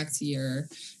 to go back to your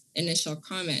initial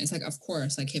comment, it's like, of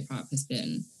course, like hip hop has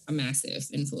been a massive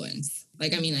influence.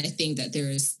 Like, I mean, I think that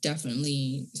there is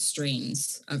definitely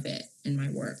strains of it in my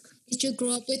work. Did you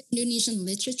grow up with Indonesian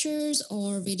literatures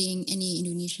or reading any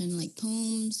Indonesian like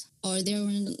poems, or they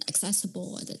weren't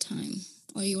accessible at the time,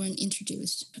 or you weren't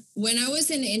introduced? When I was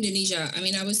in Indonesia, I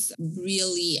mean, I was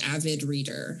really avid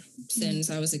reader since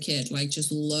I was a kid, like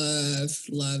just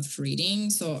loved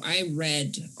reading. So I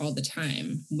read all the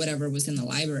time, whatever was in the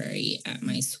library at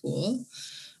my school.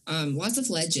 Lots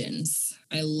of legends.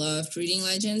 I loved reading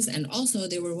legends. And also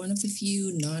they were one of the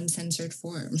few non-censored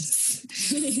forms.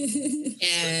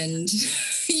 And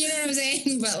you know what I'm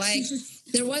saying? But like,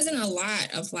 there wasn't a lot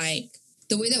of like,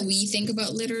 the way that we think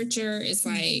about literature is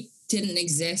like, didn't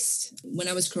exist when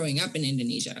I was growing up in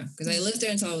Indonesia. Because I lived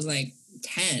there until I was like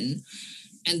 10.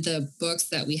 And the books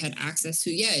that we had access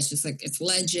to, it's just like, it's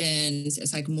legends,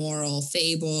 it's like moral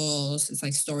fables, it's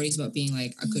like stories about being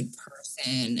like a good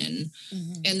person.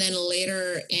 And then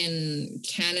later in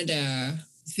Canada,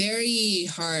 very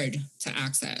hard to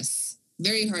access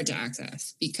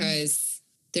because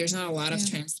there's not a lot of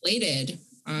translated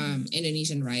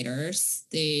Indonesian writers.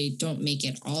 They don't make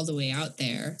it all the way out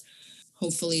there.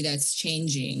 Hopefully that's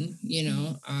changing,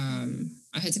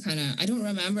 I had to I don't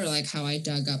remember like how I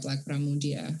dug up like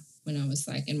Pramudia when I was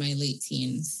like in my late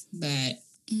teens, but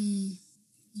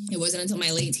it wasn't until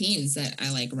my late teens that I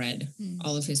like read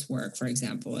all of his work, for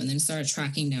example, and then started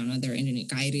tracking down other Indonesian,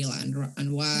 Khairil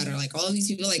Anwar, or like all of these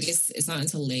people. Like it's not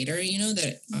until later,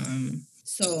 that,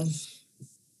 so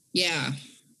yeah.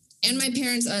 And my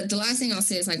parents, the last thing I'll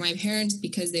say is like my parents,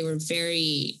 because they were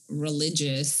very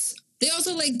religious, they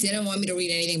also like didn't want me to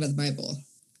read anything but the Bible.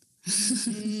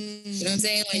 You know what I'm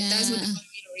saying? Like that's what they wanted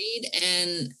me to read.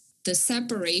 And the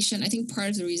separation, I think part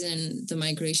of the reason the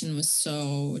migration was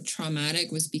so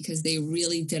traumatic was because they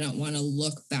really didn't want to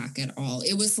look back at all.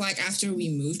 It was like after we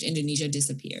moved, Indonesia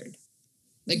disappeared.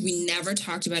 Like we never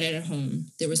talked about it at home.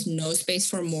 There was no space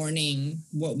for mourning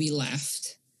what we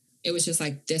left. It was just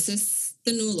like, this is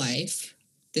the new life.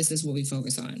 This is what we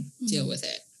focus on. Deal with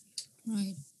it.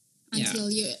 Right.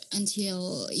 Until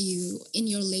you in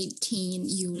your late teen,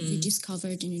 you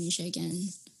rediscovered Indonesia again.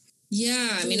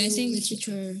 Yeah, I mean, I think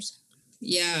literatures.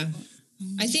 Yeah,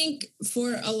 I think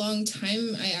for a long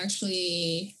time,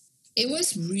 it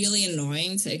was really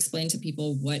annoying to explain to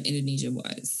people what Indonesia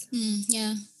was.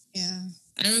 Yeah.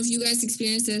 I don't know if you guys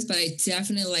experienced this, but I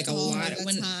definitely like a lot of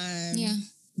the time. Yeah.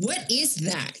 What is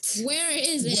that? Where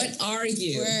is it? What are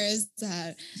you? Where is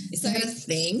that? Is that a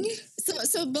thing?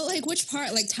 So, but like which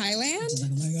part? Like Thailand?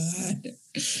 Like, oh my God.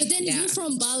 But then you're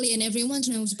from Bali and everyone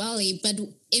knows Bali. But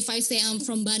if I say I'm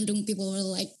from Bandung, people are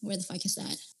like, where the fuck is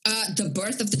that? The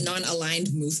birth of the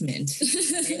non-aligned movement, which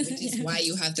is why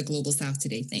you have the Global South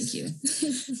today. Thank you.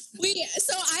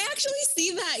 So I actually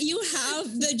see that you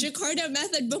have the Jakarta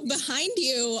Method book behind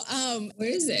you. Where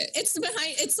is it? It's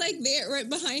behind. It's like there, right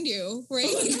behind you,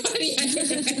 right?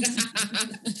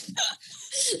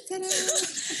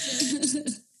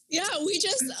 Yeah, we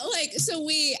just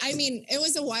it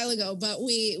was a while ago, but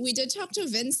we did talk to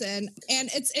Vincent, and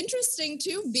it's interesting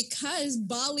too because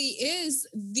Bali is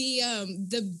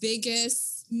the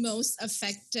biggest, most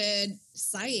affected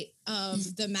site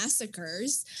of the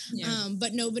massacres,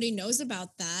 but nobody knows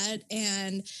about that.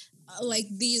 And like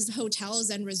these hotels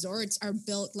and resorts are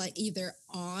built like either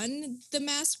on the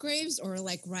mass graves or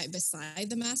like right beside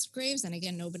the mass graves. And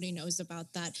again, nobody knows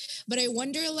about that. But I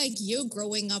wonder, like you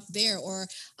growing up there or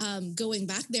going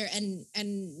back there and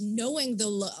knowing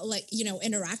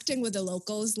interacting with the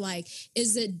locals, like,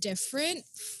 is it different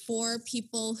for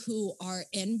people who are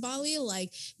in Bali?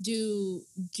 Like, do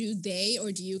they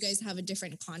or do you guys have a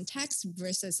different context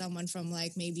versus someone from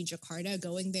like maybe Jakarta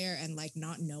going there and like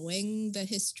not knowing the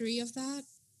history of that?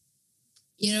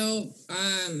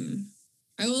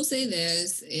 I will say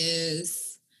this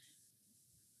is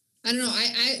I don't know.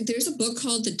 I there's a book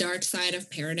called The Dark Side of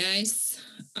Paradise.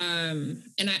 And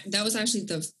that was actually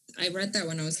I read that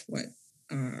when I was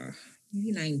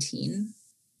maybe 19.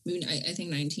 Maybe I think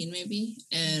 19 maybe.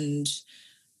 And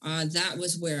that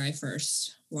was where I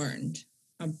first learned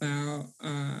about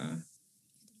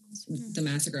the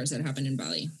massacres that happened in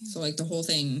Bali. So like the whole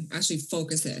thing actually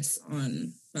focuses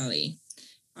on Bali.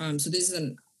 So this is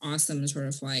an awesome sort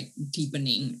of like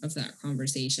deepening of that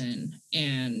conversation.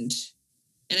 And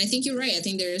I think you're right. I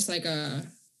think there's like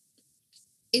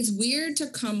it's weird to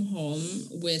come home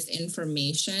with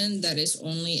information that is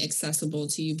only accessible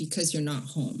to you because you're not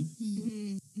home.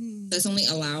 Mm-hmm. That's only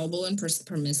allowable and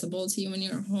permissible to you when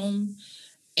you're home.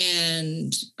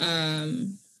 And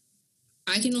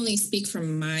I can only speak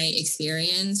from my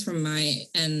experience, I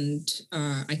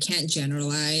can't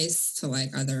generalize to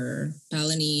like other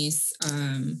Balinese.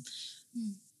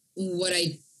 What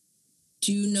I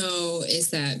do know is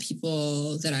that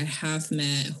people that I have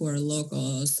met who are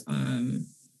locals and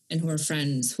who I'm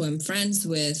friends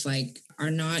with, like,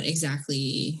 are not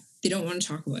exactly, they don't want to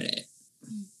talk about it.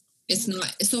 It's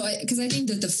not so because I think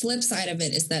that the flip side of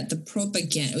it is that the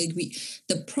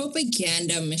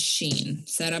propaganda machine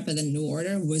set up at the New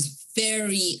Order was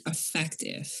very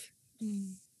effective.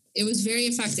 It was very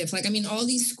effective. Like, I mean, all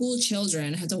these school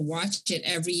children had to watch it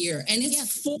every year, and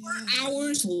it's 4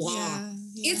 hours long.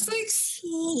 Yeah. It's like so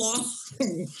long,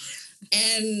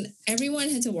 and everyone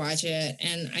had to watch it.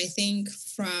 And I think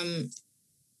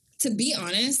to be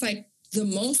honest, like, the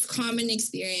most common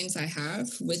experience I have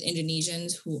with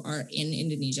Indonesians who are in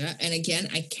Indonesia, and again,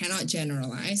 I cannot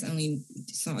generalize. I mean,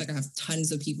 it's not like I have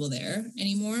tons of people there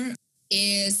anymore,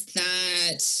 is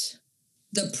that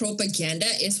the propaganda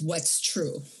is what's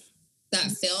true.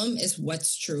 That film is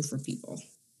what's true for people.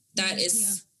 That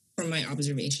is from my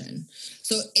observation.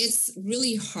 So it's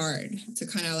really hard to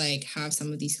kind of like have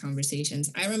some of these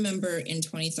conversations. I remember in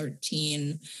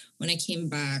 2013, when I came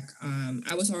back,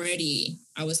 I was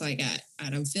like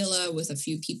at a villa with a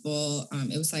few people.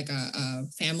 It was like a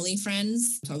family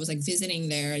friends. So I was like visiting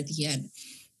there. He had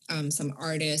some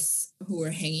artists who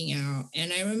were hanging out.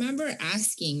 And I remember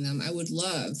asking them, I would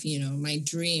love, my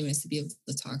dream is to be able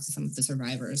to talk to some of the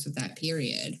survivors of that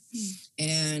period.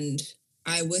 And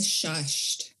I was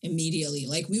shushed immediately.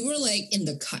 Like, we were like in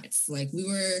the cuts, like we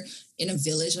were in a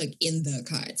village, like in the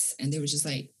cuts. And they were just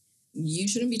like, you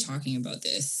shouldn't be talking about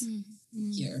this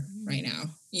here right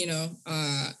now,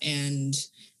 and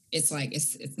it's like,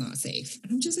 it's not safe.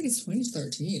 And I'm just like, it's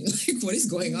 2013. Like, what is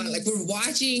going on? Like, we're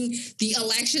watching the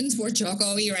elections for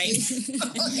Jokowi right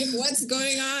now. Like, what's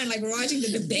going on? Like, we're watching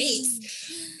the debates.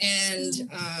 And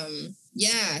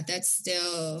that's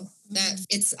still that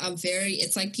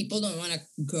it's like people don't want to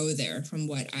go there from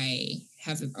what I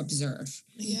have observed.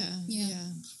 Yeah.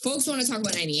 Folks want to talk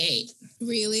about 98.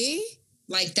 Really?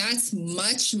 Like, that's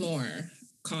much more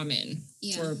common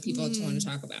for people to want to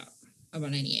talk about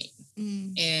 98.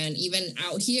 And even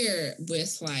out here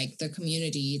with like the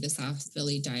community, the South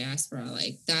Philly diaspora,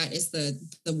 like that is the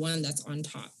one that's on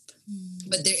top.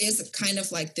 But there is kind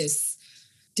of like this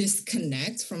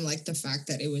disconnect from like the fact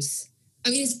that it's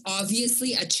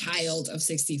obviously a child of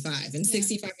 65, and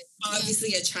 65 is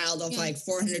obviously a child of like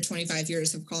 425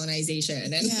 years of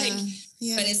colonization. And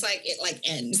but it's like, it like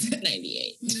ends at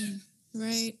 98.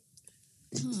 Right.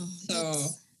 Oh, so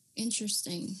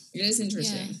interesting. It is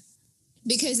interesting. Yeah.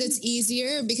 Because it's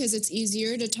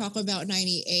easier to talk about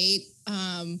 98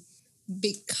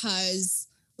 because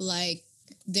like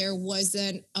there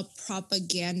wasn't a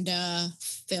propaganda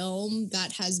film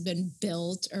that has been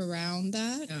built around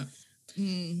that. Yeah.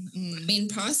 I mean,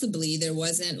 possibly there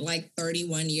wasn't like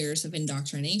 31 years of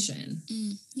indoctrination.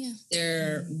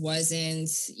 There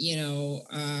wasn't,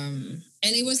 and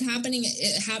it was happening.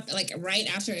 It happened like right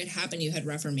after it happened. You had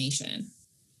Reformation.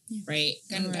 Right?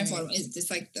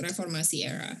 It's like the Reformasi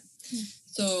era.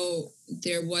 So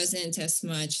there wasn't as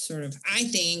much sort of, I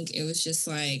think it was just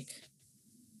like,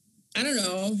 I don't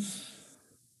know,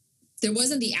 there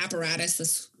wasn't the apparatus to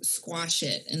squash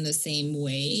it in the same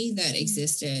way that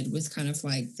existed with kind of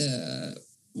like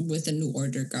with the New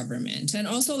Order government. And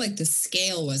also like the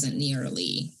scale wasn't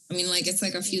nearly, I mean, like it's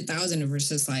like a few thousand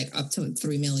versus like up to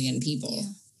 3 million people.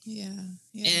 Yeah.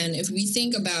 And if we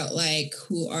think about like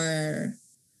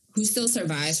who still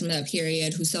survives from that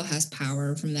period, who still has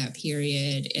power from that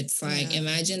period. It's like,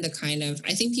 imagine the kind of,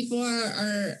 I think people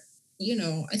are,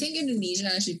 I think Indonesia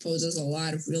actually poses a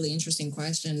lot of really interesting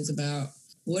questions about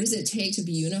what does it take to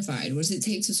be unified? What does it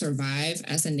take to survive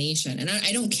as a nation? And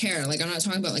I don't care. Like, I'm not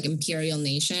talking about like imperial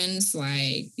nations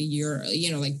like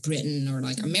like Britain or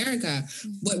like America.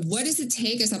 But what does it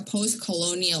take as a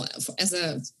post-colonial, as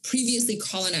a previously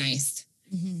colonized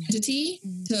entity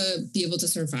to be able to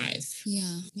survive.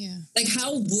 Yeah. Like,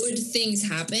 how would things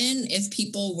happen if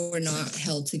people were not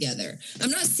held together?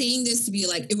 I'm not saying this to be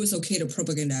like, it was okay to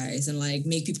propagandize and like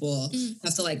make people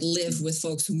have to like live with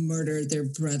folks who murdered their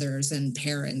brothers and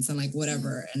parents and like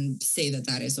whatever and say that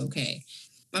that is okay.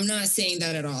 I'm not saying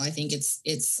that at all. I think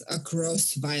it's a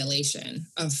gross violation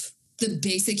of the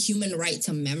basic human right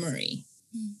to memory.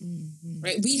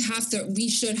 Right? We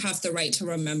should have the right to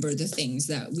remember the things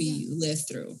that we live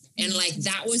through. And like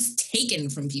that was taken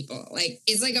from people. Like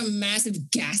it's like a massive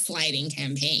gaslighting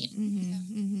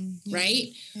campaign.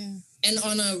 Right? Yeah. And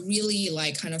on a really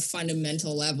like kind of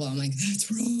fundamental level, I'm like,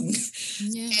 that's wrong.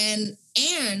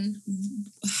 And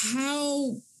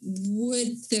how would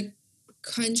the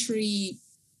country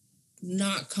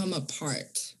not come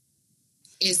apart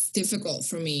is difficult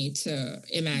for me to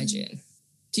imagine.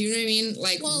 Do you know what I mean?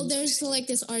 Like, well, there's like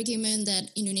this argument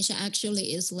that Indonesia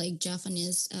actually is like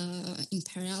Japanese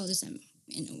imperialism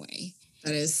in a way.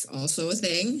 That is also a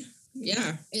thing.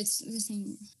 Yeah. It's the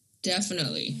same.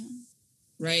 Definitely. Yeah.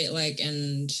 Right? Like,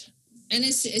 and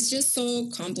it's just so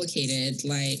complicated.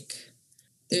 Like,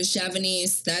 there's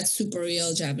that's super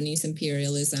real Japanese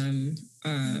imperialism,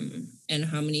 and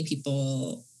how many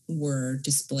people were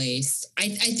displaced. I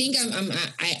think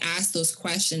I ask those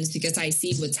questions because I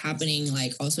see what's happening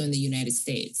like also in the United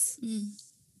States,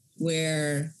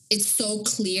 where it's so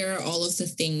clear all of the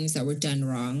things that were done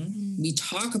wrong. We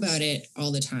talk about it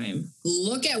all the time.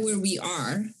 Look at where we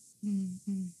are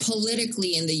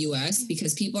politically in the US,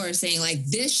 because people are saying like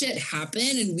this shit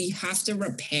happened and we have to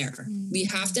repair. We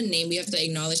have to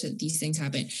acknowledge that these things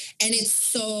happen. And it's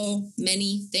so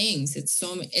many things.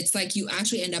 It's like you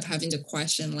actually end up having to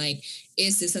question like,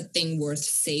 is this a thing worth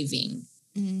saving?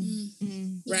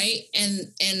 Right?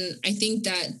 And I think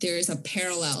that there is a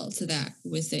parallel to that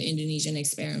with the Indonesian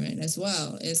experiment as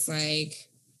well. It's like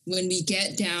when we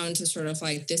get down to sort of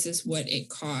like, this is what it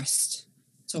cost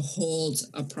to hold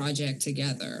a project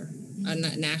together, a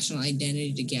national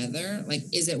identity together, like,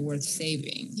 is it worth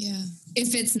saving? Yeah.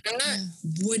 If it's not,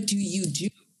 what do you do?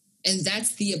 And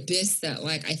that's the abyss that,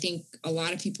 like, I think a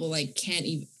lot of people, like, can't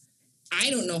even, I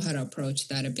don't know how to approach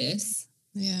that abyss.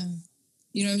 Yeah.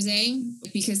 You know what I'm saying?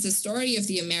 Because the story of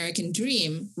the American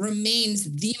dream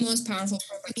remains the most powerful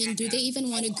propaganda. I mean, do they even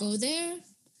want to go there?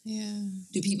 Yeah.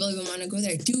 Do people even want to go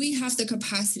there? Do we have the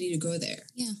capacity to go there?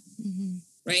 Yeah.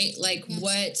 Right? Like,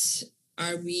 what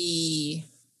are we,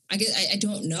 I guess, I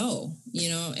don't know, you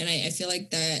know, and I feel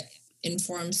like that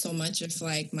informs so much of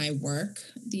like my work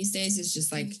these days. Is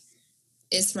just like,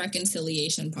 is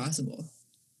reconciliation possible?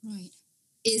 Right.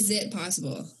 Is it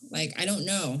possible? Like, I don't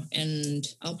know. And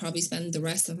I'll probably spend the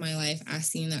rest of my life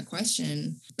asking that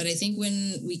question. But I think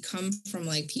when we come from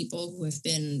like people who have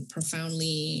been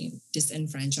profoundly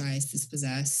disenfranchised,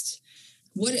 dispossessed,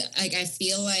 I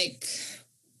feel like,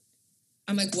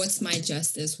 I'm like, what's my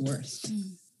justice worth?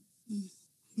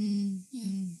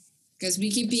 Because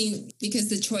because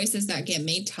the choices that get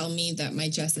made tell me that my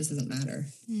justice doesn't matter.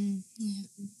 And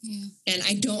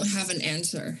I don't have an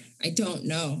answer. I don't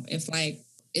know if like,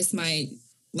 it's my,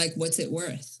 like, what's it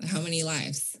worth? How many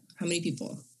lives? How many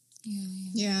people?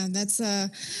 Yeah, that's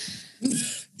sorry.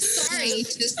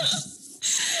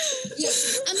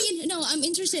 I mean, no, I'm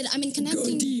interested. I mean,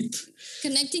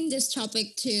 connecting this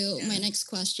topic to my next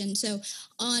question. So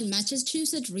on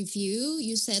Massachusetts Review,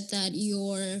 you said that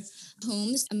your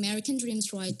poems, American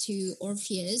Dreams Ride to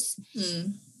Orpheus,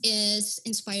 is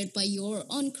inspired by your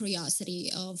own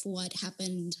curiosity of what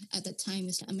happened at the time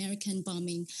with the American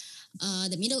bombing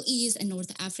the Middle East and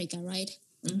North Africa, right?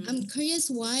 I'm curious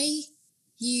why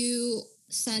you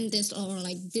send this, or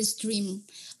like this dream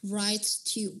rides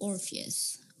to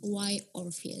Orpheus. Why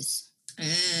Orpheus?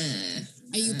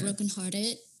 Are you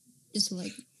brokenhearted? Just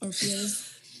like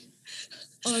Orpheus?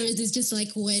 Or is this just like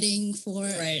waiting for,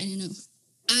 I don't know.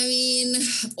 I mean,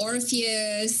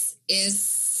 Orpheus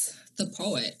is the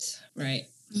poet, right?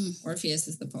 Orpheus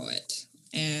is the poet.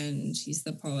 And he's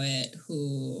the poet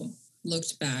who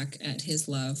looked back at his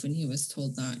love when he was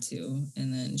told not to,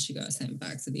 and then she got sent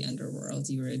back to the underworld.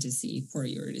 Eurydice, poor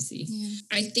Eurydice.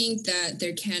 I think that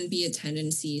there can be a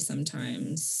tendency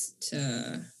sometimes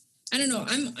to, I don't know,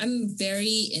 I'm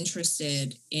very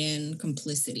interested in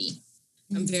complicity.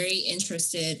 I'm very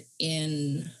interested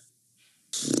in,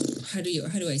 how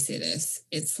do I say this?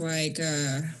 It's like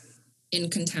in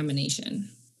contamination,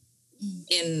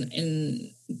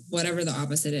 in whatever the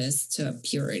opposite is to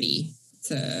purity,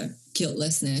 to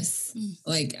guiltlessness.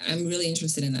 Like, I'm really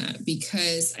interested in that,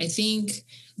 because I think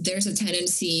there's a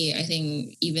tendency, I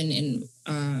think even in,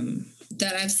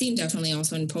 that I've seen definitely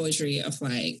also in poetry, of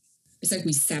like, it's like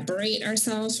we separate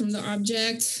ourselves from the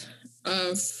object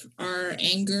of our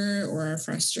anger or our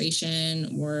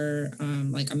frustration, or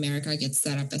like America gets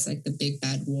set up as like the big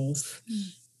bad wolf.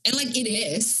 And like it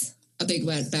is a big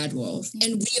bad wolf.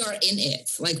 And we are in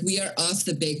it. Like we are of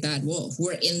the big bad wolf.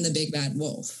 We're in the big bad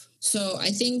wolf. So I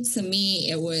think to me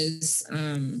it was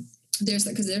there's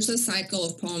a cycle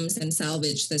of poems and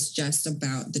salvage that's just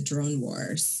about the drone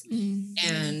wars.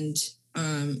 And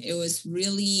it was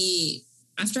really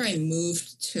after I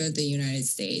moved to the United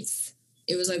States,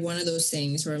 it was like one of those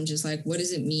things where I'm just like, what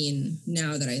does it mean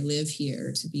now that I live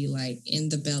here to be like in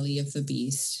the belly of the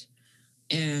beast?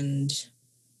 And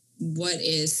what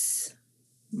is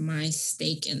my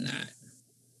stake in that?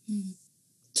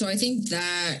 So I think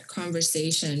that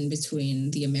conversation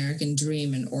between the American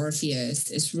dream and Orpheus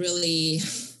is really,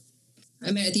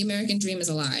 I mean, the American dream is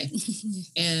a lie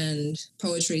and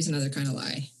poetry is another kind of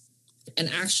lie. And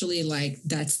actually, like,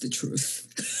 that's the truth.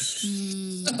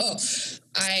 So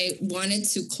I wanted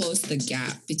to close the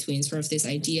gap between sort of this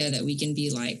idea that we can be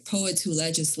like poets who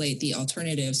legislate the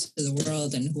alternatives to the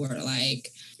world and who are like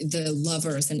the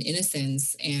lovers and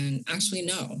innocents. And actually,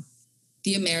 no,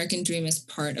 the American dream is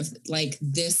part of like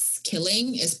this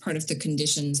killing is part of the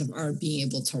conditions of our being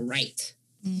able to write.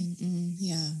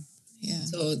 Yeah.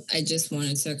 So I just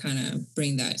wanted to kind of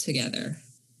bring that together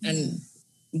and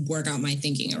work out my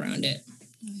thinking around it.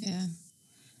 Yeah.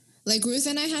 Like Ruth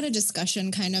and I had a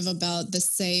discussion kind of about the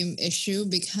same issue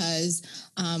because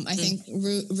I think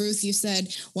Ruth, you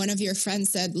said one of your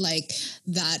friends said like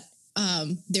that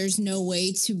there's no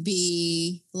way to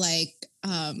be like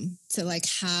to like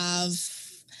have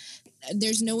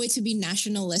there's no way to be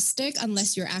nationalistic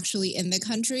unless you're actually in the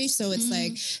country. So it's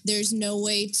like there's no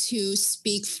way to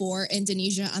speak for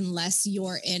Indonesia unless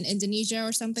you're in Indonesia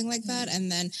or something like that.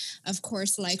 And then, of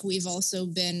course, like we've also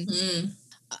been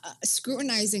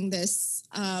scrutinizing this,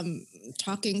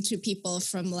 talking to people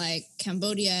from like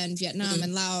Cambodia and Vietnam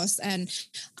and Laos and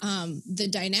the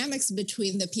dynamics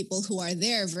between the people who are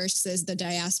there versus the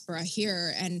diaspora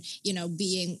here and, you know,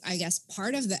 being, I guess,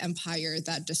 part of the empire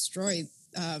that destroyed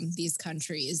these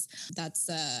countries. That's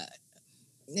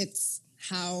it's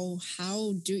how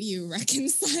do you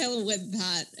reconcile with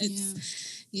that? It's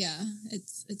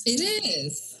it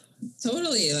is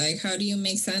totally like, how do you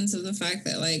make sense of the fact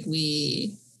that like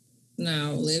we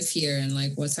now live here and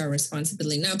like what's our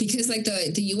responsibility now? Because like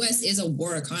the US is a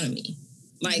war economy,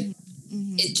 like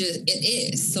it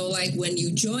is. So like when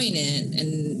you join it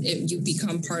and you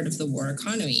become part of the war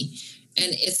economy, and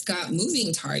it's got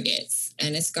moving targets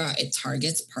and it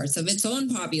targets parts of its own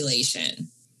population.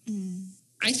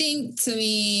 I think to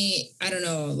me, I don't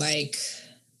know, like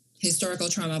historical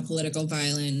trauma, political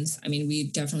violence. I mean, we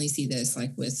definitely see this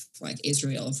like with like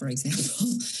Israel, for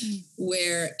example,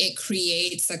 where it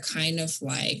creates a kind of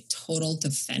like total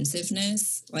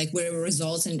defensiveness, like where it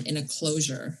results in a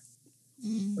closure.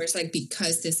 Where it's like,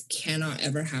 because this cannot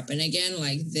ever happen again,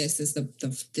 like this is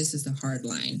the hard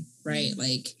line, right?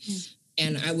 Like,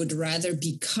 and I would rather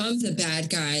become the bad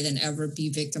guy than ever be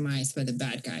victimized by the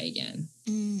bad guy again.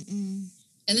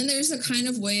 And then there's a kind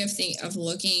of way of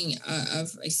looking,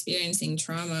 of experiencing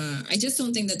trauma. I just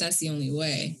don't think that that's the only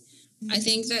way. I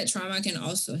think that trauma can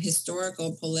also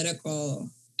historical, political,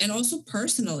 and also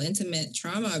personal, intimate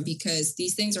trauma, because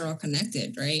these things are all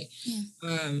connected, right?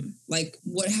 Like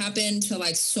what happened to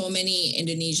like so many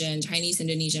Chinese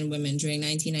Indonesian women during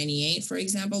 1998, for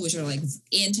example, which are like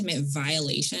intimate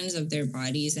violations of their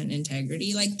bodies and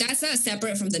integrity. Like that's not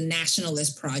separate from the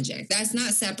nationalist project. That's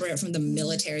not separate from the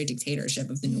military dictatorship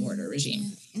of the New Order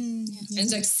regime. And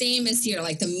it's like same as here,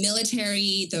 like the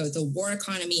military, the war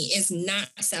economy is not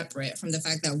separate from the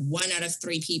fact that 1 out of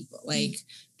 3 people, like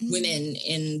women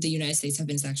in the United States have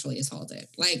been sexually assaulted.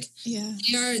 Like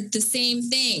they are the same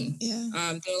thing.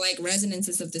 They're like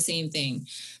resonances of the same thing.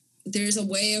 There's a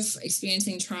way of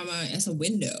experiencing trauma as a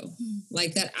window,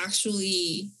 like that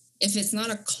actually, if it's not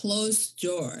a closed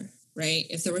door, right?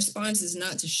 If the response is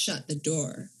not to shut the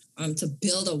door, to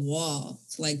build a wall,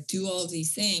 to like do all of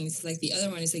these things, like the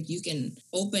other one is like you can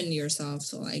open yourself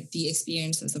to like the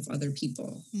experiences of other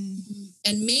people.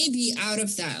 And maybe out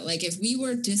of that, like if we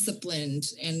were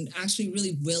disciplined and actually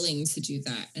really willing to do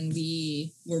that and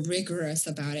we were rigorous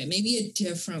about it, maybe a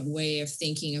different way of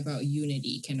thinking about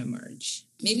unity can emerge.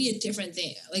 Maybe a different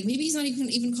thing, like maybe it's not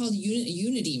even called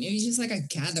unity. Maybe it's just like a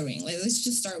gathering. Like let's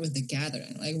just start with the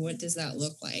gathering. Like what does that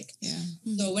look like?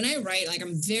 So when I write, like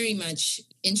I'm very much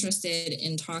interested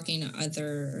in talking to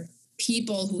other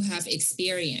people who have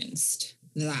experienced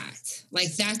that.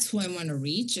 Like that's who I want to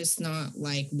reach. It's not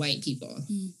like white people.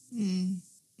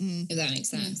 If that makes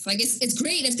sense. Like it's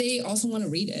great if they also want to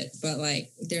read it, but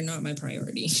like they're not my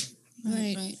priority.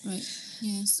 Right.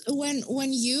 Yes.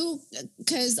 When you,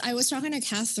 because I was talking to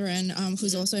Catherine,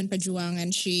 who's also in Pajuang,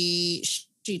 and she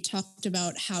talked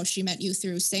about how she met you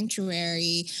through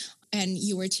Sanctuary, and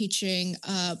you were teaching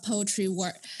poetry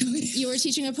work. You were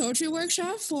teaching a poetry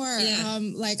workshop for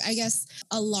like, I guess,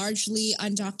 a largely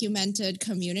undocumented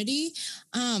community.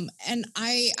 And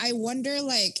I wonder,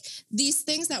 like, these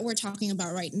things that we're talking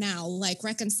about right now, like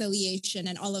reconciliation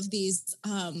and all of these,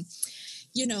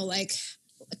 you know, like,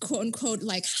 quote unquote,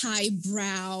 like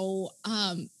highbrow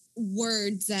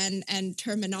words and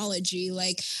terminology.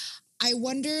 Like, I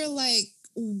wonder, like,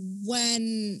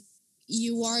 when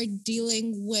you are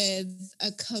dealing with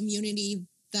a community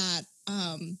that,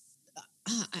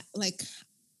 like,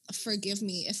 forgive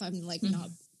me if I'm like not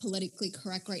politically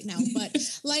correct right now, but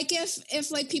like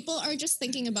if like people are just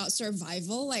thinking about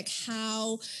survival, like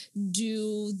how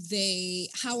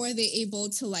are they able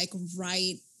to like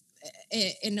write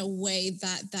it in a way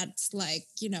that's like,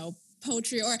 you know,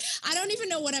 poetry, or I don't even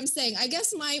know what I'm saying. I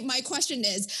guess my question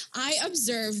is, I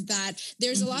observe that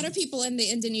there's a lot of people in the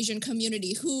Indonesian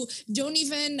community who don't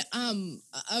even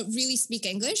really speak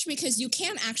English, because you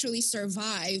can't actually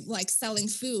survive like selling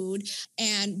food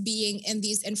and being in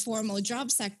these informal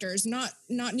job sectors, not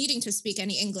needing to speak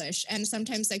any English. And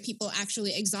sometimes like people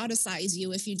actually exoticize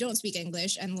you if you don't speak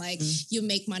English, and like you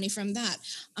make money from that.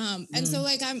 And so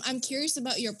like I'm curious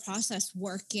about your process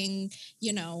working,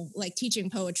 you know, like teaching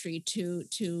poetry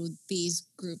to these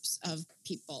groups of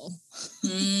people. I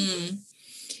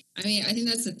mean, I think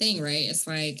that's the thing, right? It's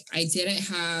like, I didn't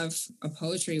have a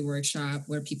poetry workshop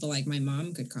where people like my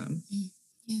mom could come.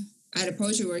 Yeah. I had a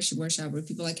poetry workshop where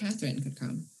people like Catherine could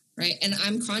come, right? And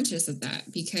I'm conscious of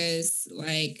that because,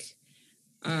 like,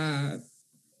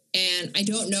 and I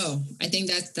don't know. I think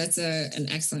that's an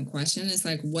excellent question. It's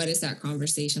like, what does that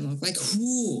conversation look like?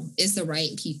 Who is the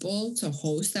right people to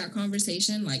host that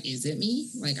conversation? Like, is it me?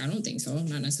 Like, I don't think so.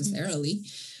 Not necessarily.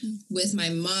 With my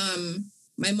mom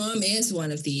is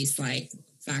one of these like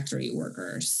factory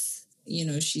workers. You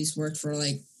know, she worked for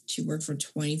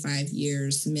 25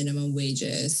 years, minimum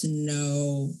wages.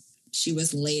 No, she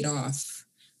was laid off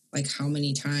like how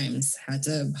many times, had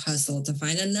to hustle to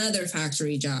find another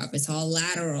factory job. It's all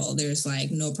lateral. There's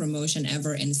like no promotion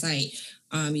ever in sight.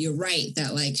 You're right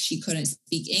that like she couldn't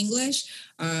speak English.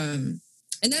 And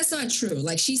that's not true.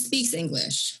 Like, she speaks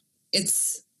English.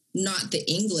 It's not the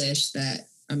English that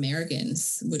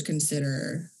Americans would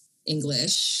consider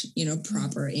English, you know,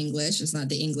 proper English. It's not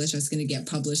the English that's going to get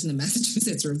published in the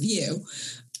Massachusetts Review,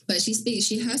 but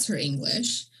she has her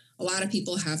English. A lot of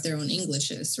people have their own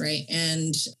Englishes, right?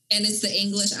 And it's the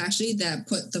English actually that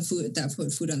put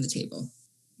food on the table.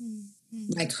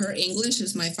 Like, her English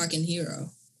is my fucking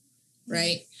hero,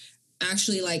 right?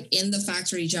 Actually, like, in the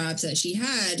factory jobs that she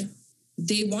had,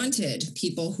 they wanted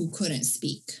people who couldn't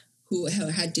speak, who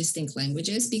had distinct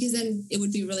languages, because then it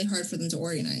would be really hard for them to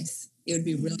organize. It would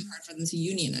be really hard for them to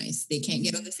unionize. They can't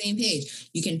get on the same page.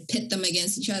 You can pit them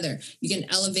against each other. You can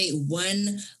elevate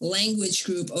one language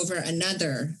group over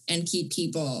another and keep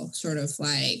people sort of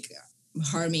like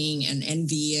harming and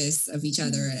envious of each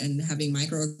other and having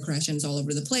microaggressions all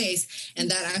over the place.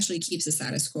 And that actually keeps the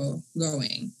status quo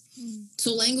going.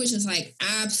 So language is like,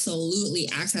 absolutely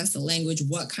access to language,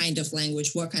 what kind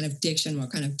of diction,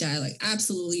 what kind of dialect,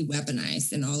 absolutely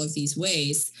weaponized in all of these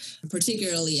ways,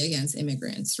 particularly against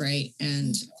immigrants, right?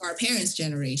 And our parents'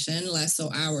 generation, less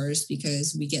so ours,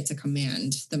 because we get to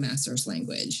command the master's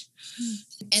language.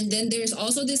 And then there's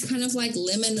also this kind of like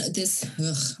liminal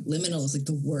is like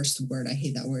the worst word. I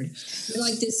hate that word.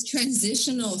 Like this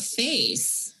transitional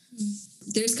phase.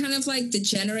 There's kind of like the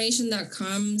generation that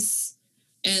comes,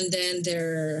 and then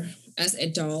they're as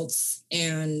adults,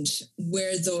 and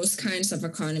where those kinds of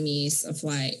economies of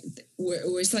like, where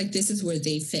it's like, this is where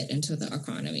they fit into the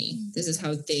economy. This is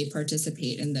how they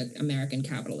participate in the American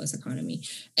capitalist economy.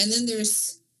 And then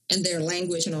and their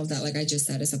language and all of that, like I just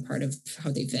said, is a part of how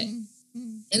they fit.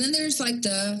 And then there's like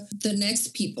the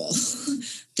next people,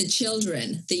 the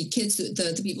children, the kids,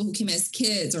 the people who came as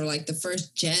kids, or like the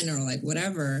first gen, or like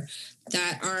whatever,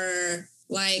 that are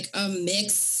like a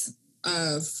mix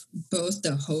of both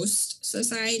the host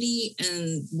society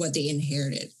and what they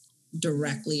inherited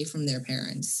directly from their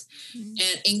parents,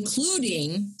 and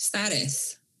including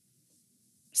status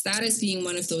being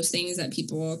one of those things that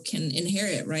people can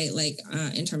inherit, right? Like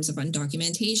in terms of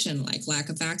undocumentation, like lack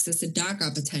of access to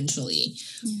DACA potentially.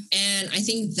 And I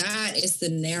think that is the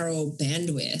narrow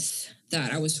bandwidth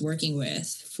that I was working with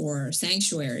for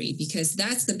Sanctuary, because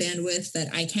that's the bandwidth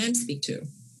that I can speak to,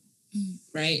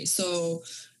 right? So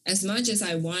as much as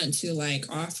I want to like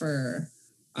offer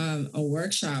a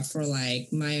workshop for like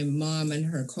my mom and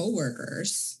her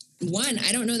coworkers, one,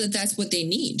 I don't know that that's what they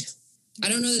need. I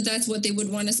don't know that that's what they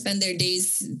would want to spend their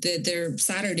days, their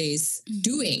Saturdays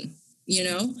doing, you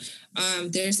know?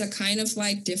 There's a kind of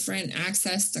like different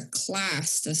access to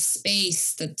class, to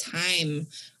space, to time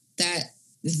that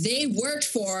they worked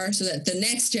for so that the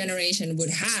next generation would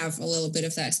have a little bit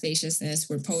of that spaciousness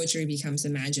where poetry becomes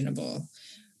imaginable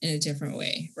in a different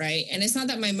way, right? And it's not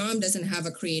that my mom doesn't have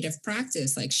a creative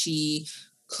practice. Like, she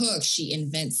cooks, she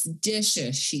invents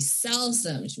dishes, she sells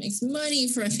them, she makes money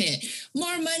from it,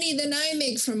 more money than I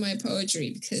make from my poetry,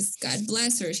 because God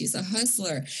bless her, she's a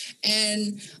hustler.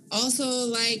 And also,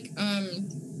 like,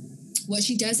 what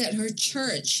she does at her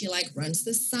church, she like runs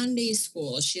the Sunday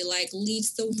school, she like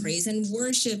leads the praise and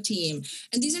worship team.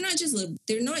 And these are not just,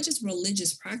 they're not just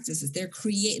religious practices,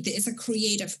 it's a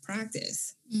creative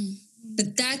practice.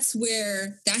 But that's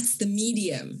the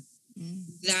medium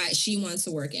that she wants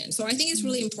to work in. So I think it's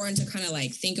really important to kind of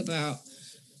like think about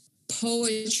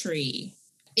poetry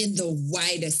in the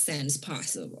widest sense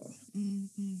possible.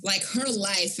 Like, her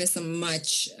life is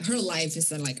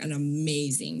like an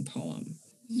amazing poem,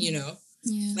 you know,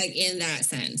 like in that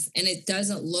sense. And it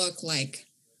doesn't look like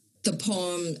the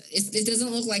poem, it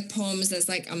doesn't look like poems as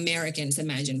like Americans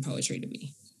imagine poetry to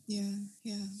be. Yeah.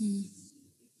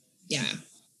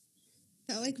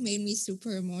 That like made me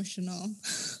super emotional.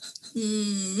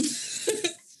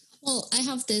 Well, I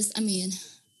have this,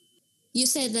 you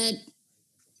said that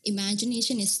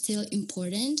imagination is still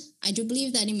important. I do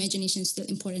believe that imagination is still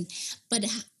important, but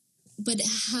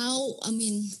how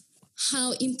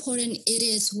important it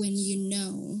is when you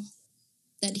know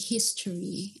that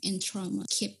history and trauma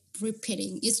keep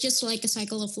repeating. It's just like a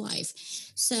cycle of life.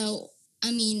 So,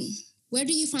 where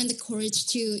do you find the courage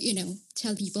to,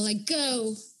 tell people like,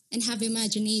 go and have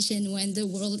imagination when the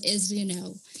world is,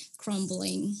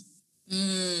 crumbling?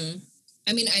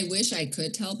 I wish I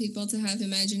could tell people to have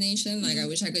imagination. Like, I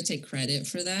wish I could take credit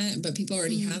for that, but people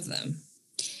already have them.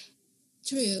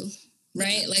 True.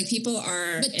 Right? Like, people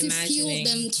are but imagining. To fuel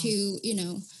them to,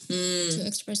 to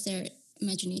express their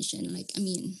imagination. Like,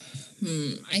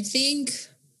 I think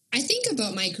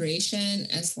about migration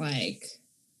as like,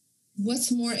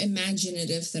 what's more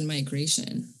imaginative than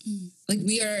migration? Like,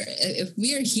 if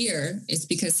we are here, it's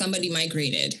because somebody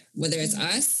migrated, whether it's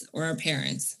us or our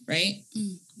parents, right?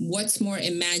 What's more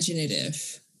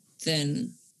imaginative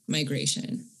than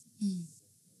migration?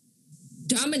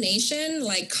 Domination,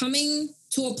 like coming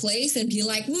to a place and be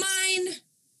like, mine,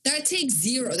 that takes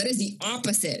zero. That is the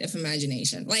opposite of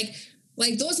imagination. Like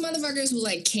those motherfuckers who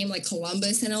like came, like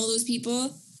Columbus and all those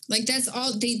people, like that's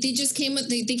all, they just came with,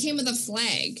 they came with a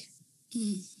flag.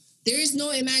 There is no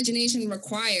imagination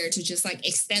required to just like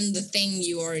extend the thing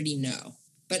you already know.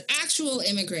 But actual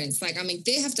immigrants, like,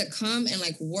 they have to come and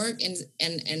like work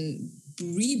and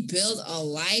rebuild a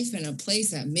life in a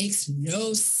place that makes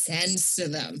no sense to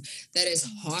them, that is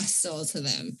hostile to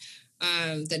them,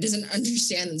 that doesn't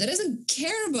understand them, that doesn't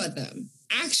care about them,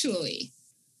 actually.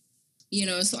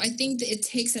 So I think that it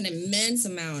takes an immense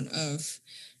amount of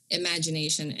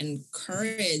imagination and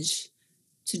courage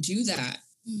to do that.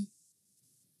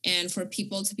 And for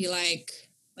people to be like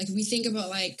we think about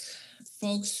like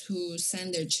folks who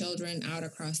send their children out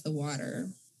across the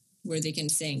water where they can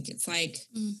sink. It's like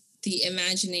the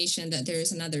imagination that there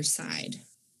is another side.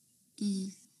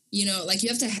 Like, you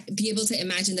have to be able to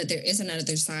imagine that there is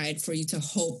another side for you to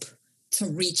hope to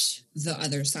reach the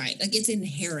other side. Like, it's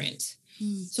inherent.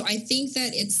 So I think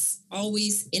that it's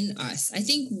always in us. I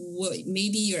think what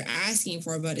maybe you're asking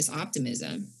for about is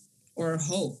optimism or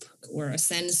hope or a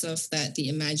sense of that the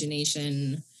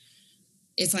imagination,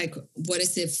 it's like, what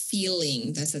is the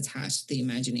feeling that's attached to the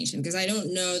imagination? Because I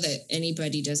don't know that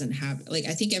anybody doesn't have, like,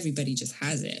 I think everybody just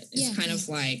has it. It's kind of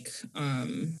like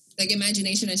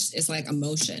imagination is like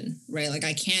emotion, right? Like,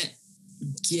 I can't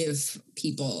give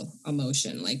people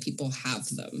emotion, like people have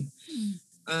them.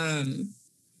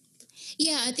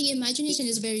 I think imagination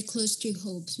is very close to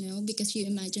hopes, because you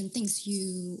imagine things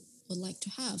you would like to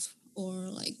have, or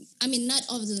like, not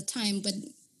all the time, but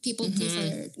people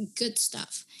prefer good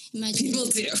stuff. People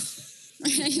do.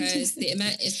 Because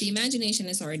if the imagination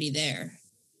is already there,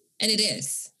 and it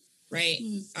is, right?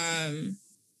 And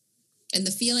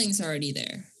the feelings are already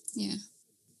there. Yeah.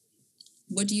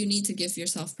 What do you need to give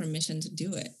yourself permission to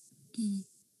do it?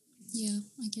 Yeah,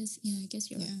 I guess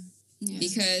you're right. Yeah.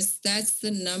 Because that's the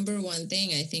number one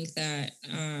thing I think that,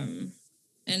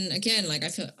 and again, like, I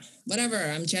feel, whatever,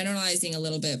 I'm generalizing a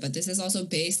little bit, but this is also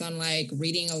based on like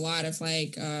reading a lot of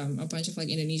like a bunch of like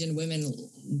Indonesian women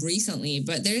recently,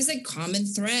 but there's a common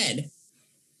thread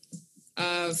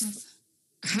of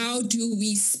how do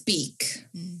we speak?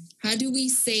 How do we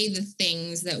say the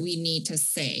things that we need to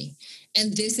say?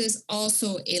 And this is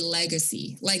also a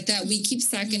legacy, like that we keep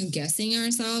second guessing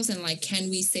ourselves and like, can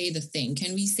we say the thing?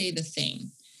 Can we say the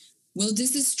thing? Will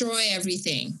this destroy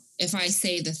everything if I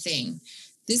say the thing?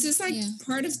 This is like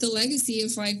part of the legacy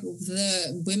of like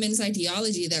the women's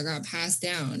ideology that got passed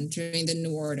down during the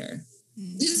New Order.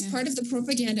 This is part of the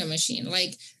propaganda machine.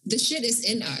 Like the shit is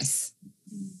in us.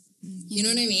 You know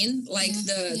what I mean? Like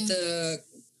the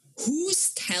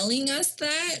who's telling us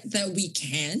that we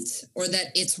can't or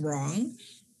that it's wrong,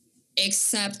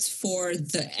 except for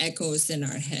the echoes in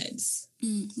our heads.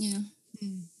 You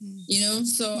know,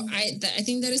 so I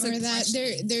think that is or that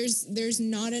there's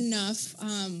not enough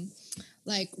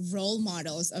like role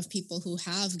models of people who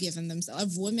have given themselves,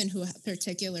 of women who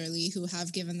particularly who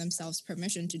have given themselves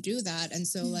permission to do that. And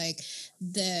so like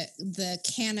the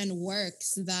canon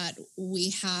works that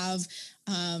we have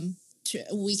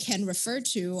we can refer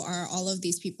to are all of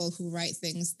these people who write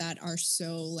things that are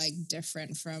so like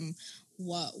different from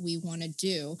what we want to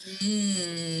do.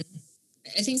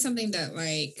 I think something that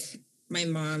like my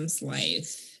mom's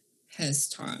life has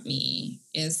taught me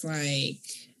is like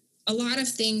a lot of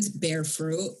things bear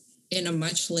fruit in a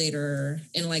much later,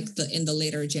 in the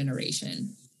later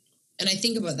generation. And I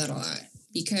think about that a lot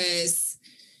because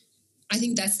I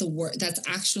think that's the work. That's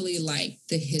actually like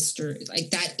the history, like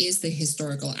that is the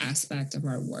historical aspect of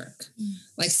our work.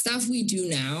 Like stuff we do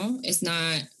now is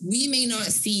not, we may not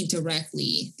see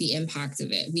directly the impact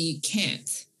of it. We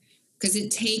can't because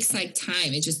it takes like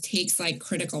time. It just takes like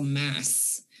critical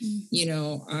mass, you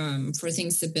know, for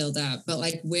things to build up. But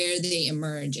like where they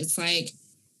emerge, it's like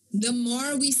the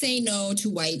more we say no to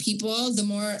white people, the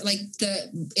more like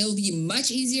it'll be much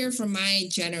easier for my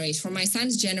generation, for my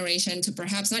son's generation to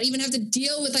perhaps not even have to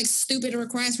deal with like stupid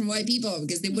requests from white people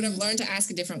because they would have learned to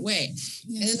ask a different way.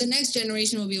 And then the next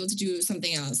generation will be able to do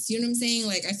something else. You know what I'm saying?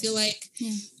 Like, I feel like,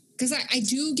 because I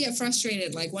do get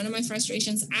frustrated. Like one of my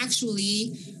frustrations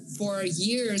actually for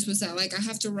years was that like I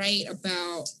have to write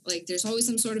about like there's always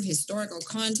some sort of historical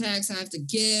context I have to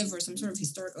give or some sort of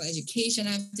historical education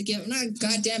I have to give. I'm not a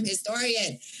goddamn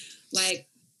historian. Like,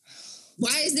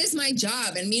 why is this my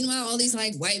job? And meanwhile, all these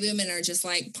like white women are just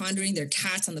like pondering their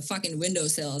cats on the fucking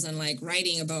windowsills and like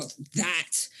writing about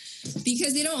that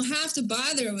because they don't have to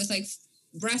bother with like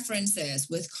references,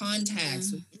 with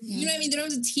context. You know what I mean? They don't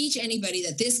have to teach anybody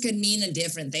that this could mean a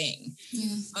different thing.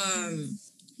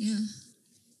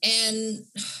 And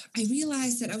I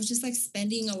realized that I was just like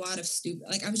spending a lot of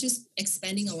I was just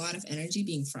expending a lot of energy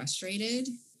being frustrated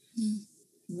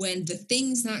when the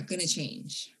thing's not going to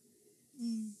change.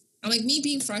 I'm like, me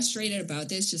being frustrated about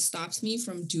this just stops me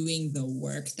from doing the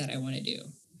work that I want to do.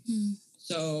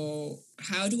 So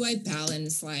how do I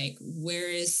balance like,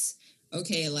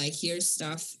 like here's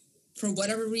stuff for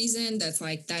whatever reason that's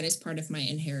like, that is part of my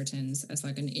inheritance as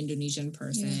like an Indonesian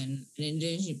person, an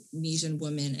Indonesian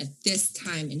woman at this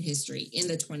time in history in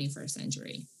the 21st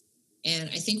century. And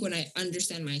I think when I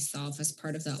understand myself as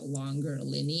part of that longer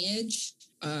lineage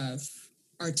of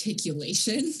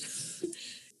articulation,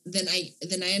 then I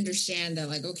understand that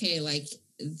like, okay, like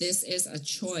this is a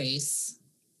choice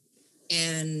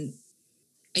and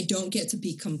I don't get to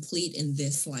be complete in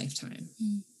this lifetime.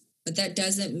 But that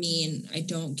doesn't mean I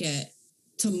don't get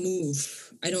to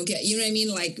move. I don't get, you know what I mean?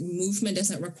 Like movement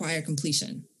doesn't require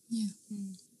completion.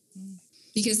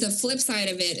 Because the flip side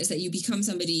of it is that you become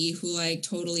somebody who like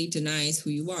totally denies who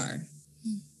you are.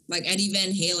 Like Eddie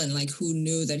Van Halen, like who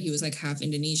knew that he was like half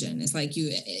Indonesian. It's like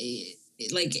you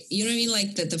know what I mean?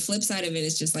 Like the flip side of it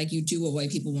is just like you do what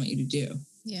white people want you to do.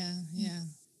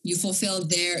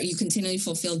 You continually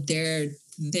fulfill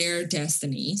their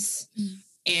destinies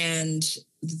and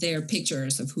their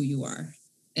pictures of who you are.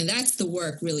 And that's the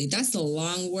work, really. That's the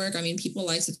long work. I mean, people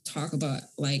like to talk about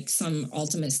like some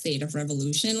ultimate state of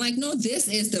revolution. Like, no, this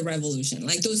is the revolution.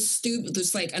 Like those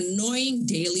like annoying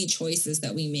daily choices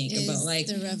that we make about like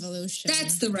the revolution.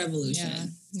 That's the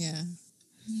revolution. Yeah.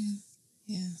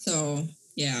 So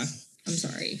yeah, I'm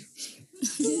sorry.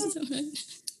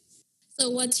 So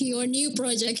what's your new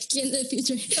project in the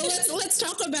future? So let's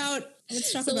talk about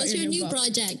what's your new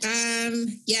project?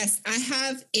 Yes, I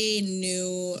have a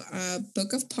new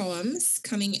book of poems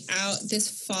coming out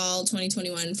this fall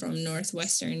 2021 from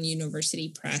Northwestern University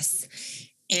Press.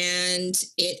 And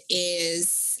it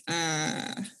is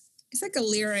it's like a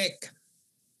lyric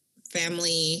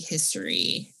family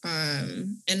history.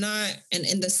 And in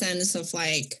the sense of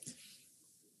like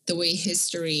the way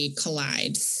history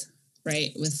collides,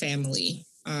 right, with family.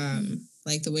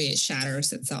 Like the way it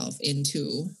shatters itself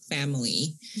into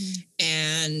family.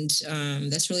 And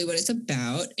that's really what it's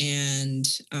about. And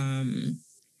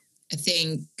I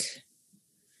think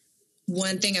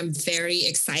one thing I'm very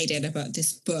excited about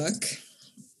this book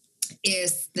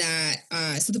is that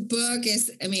so the book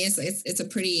is, I mean, it's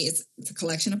a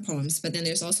collection of poems, but then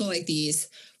there's also like these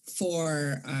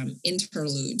 4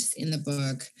 interludes in the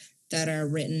book that are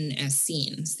written as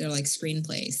scenes. They're like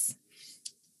screenplays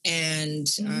and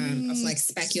of like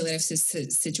speculative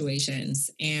situations,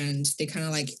 and they kind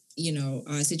of like, you know,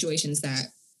 situations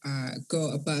that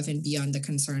go above and beyond the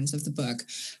concerns of the book.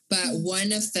 But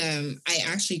one of them I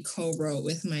actually co-wrote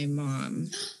with my mom.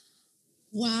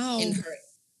 Wow.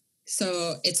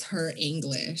 So it's her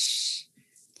English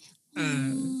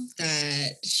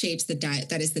that shapes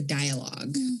that is the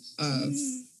dialogue of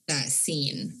that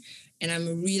scene. And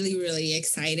I'm really, really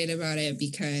excited about it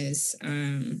because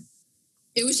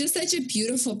it was just such a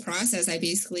beautiful process. I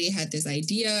basically had this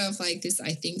idea of like this,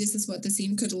 I think this is what the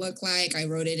scene could look like. I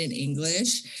wrote it in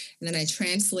English and then I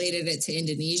translated it to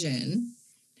Indonesian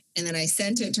and then I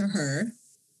sent it to her.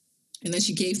 And then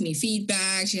she gave me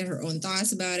feedback. She had her own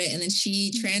thoughts about it. And then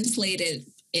she translated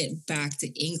it back to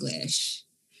English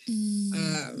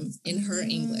in her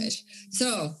English.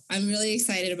 So I'm really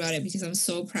excited about it because I'm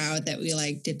so proud that we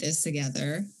like did this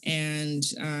together. And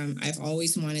I've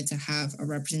always wanted to have a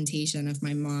representation of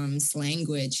my mom's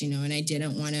language, you know, and I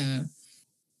didn't want to.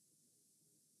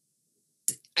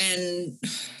 And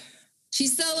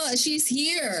she's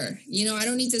here, you know, I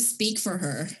don't need to speak for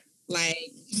her.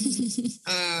 Like,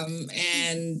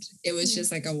 and it was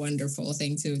just like a wonderful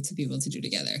thing to be able to do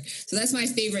together. So that's my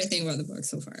favorite thing about the book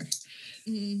so far.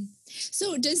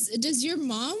 So does your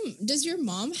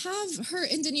mom have her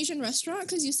Indonesian restaurant?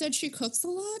 Because you said she cooks a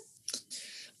lot.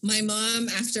 My mom,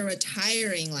 after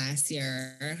retiring last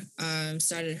year,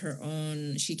 started her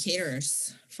own. She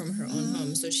caters from her own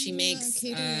home, so she makes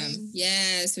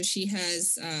so she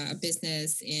has a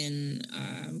business in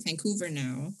Vancouver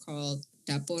now called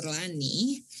Dapur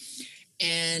Lani,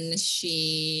 and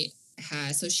she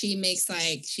makes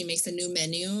a new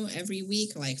menu every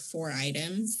week, like 4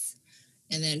 items,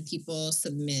 and then people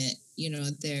submit, you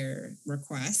know, their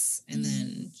requests, and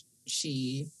then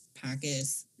she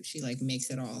like makes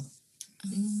it all,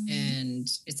 and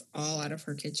it's all out of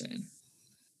her kitchen.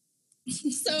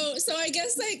 So I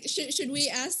guess like should we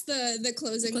ask the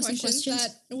closing questions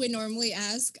that we normally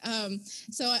ask?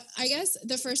 So I guess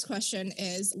the first question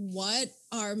is, what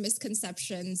are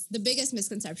the biggest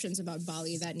misconceptions about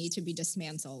Bali that need to be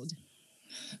dismantled?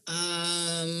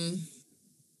 The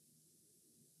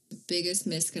biggest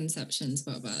misconceptions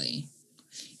about Bali.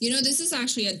 You know, this is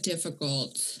actually a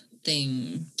difficult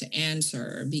thing to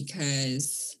answer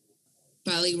because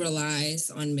Bali relies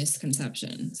on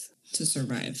misconceptions to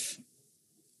survive.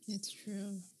 It's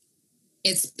true.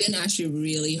 It's been actually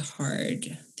really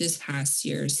hard this past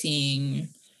year seeing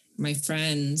my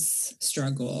friends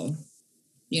struggle,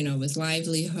 you know, with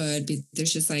livelihood.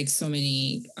 There's just like so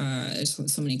many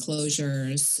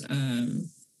closures.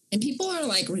 And people are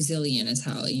like resilient as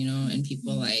hell, you know, and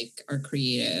people like are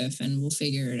creative and will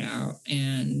figure it out.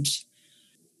 And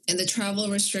the travel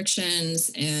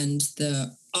restrictions and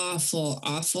the awful,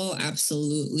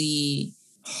 absolutely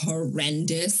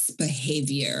horrendous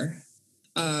behavior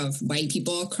of white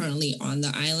people currently on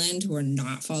the island who are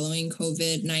not following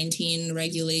COVID-19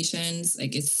 regulations,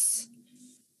 like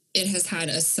it has had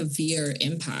a severe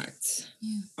impact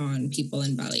on people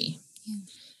in Bali. Yeah.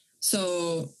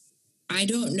 So I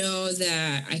don't know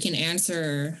that I can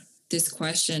answer this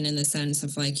question in the sense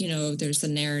of like, you know, there's a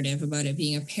narrative about it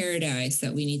being a paradise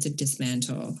that we need to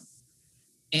dismantle.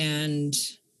 And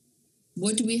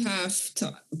what do we have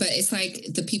to, but it's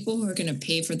like the people who are going to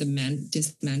pay for the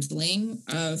dismantling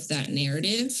of that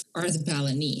narrative are the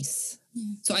Balinese.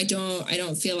 Yeah. So I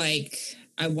don't feel like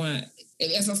I want,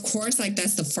 if of course, like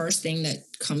that's the first thing that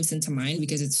comes into mind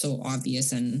because it's so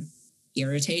obvious and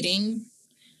irritating,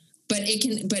 but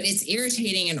it's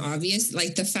irritating and obvious.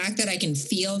 Like the fact that I can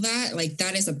feel that, like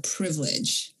that is a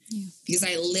privilege because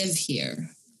I live here.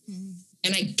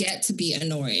 And I get to be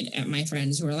annoyed at my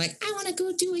friends who are like, I want to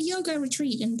go do a yoga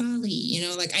retreat in Bali. You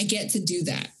know, like I get to do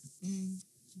that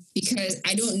because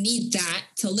I don't need that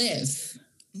to live.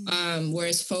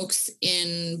 Whereas folks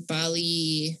in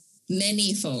Bali,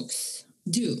 many folks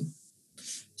do.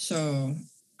 So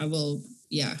I'm going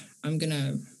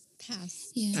to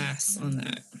pass on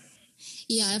that.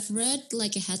 Yeah, I've read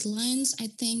like headlines, I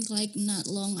think like not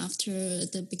long after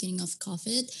the beginning of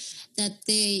COVID, that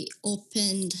they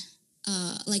opened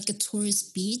like a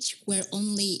tourist beach where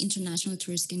only international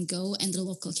tourists can go and the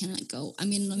local cannot go. I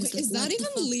mean, wait, is that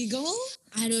even legal?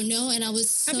 I don't know, and I was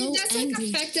so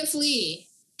angry. Like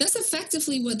that's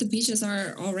effectively what the beaches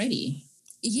are already.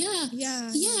 Yeah.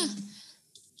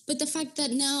 But the fact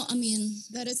that now, I mean,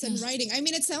 that it's in writing. I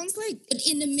mean, it sounds like but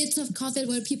in the midst of COVID,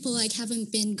 where people like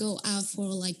haven't been go out for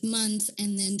like months,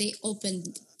 and then they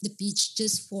opened the beach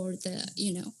just for the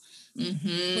for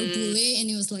bule, and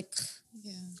it was like,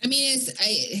 I mean,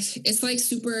 it's like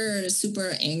super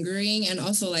super angering, and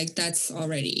also like that's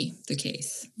already the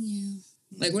case. Yeah.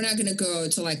 Like we're not gonna go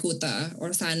to like Kuta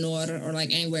or Sanur or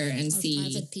like anywhere and see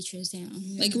private pictures. Yeah.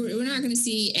 like we're not gonna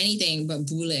see anything but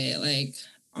bule like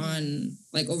on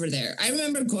like over there. I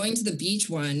remember going to the beach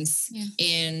once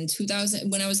in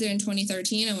 2000 when I was there in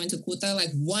 2013. I went to Kuta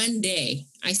like one day.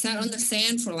 I sat on the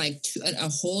sand for like a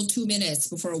whole 2 minutes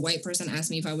before a white person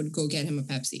asked me if I would go get him a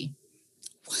Pepsi.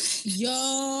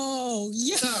 Yo.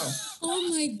 So, oh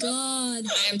my God.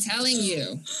 I am telling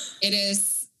you, it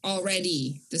is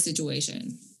already the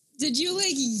situation. Did you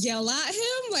like yell at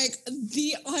him? Like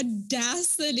the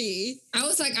audacity. I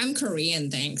was like, I'm Korean,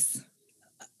 thanks.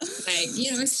 Like,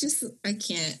 it's just, I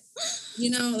can't,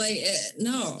 like,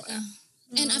 no.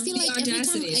 And I feel like every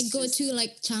time I go to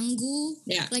like Canggu,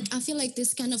 like I feel like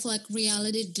this kind of like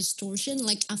reality distortion.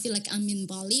 Like I feel like I'm in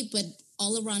Bali, but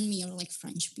all around me are like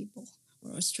French people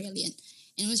or Australian.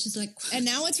 And it was just like... And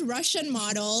now it's Russian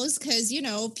models because,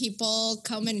 people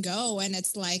come and go and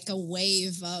it's like a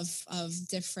wave of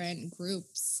different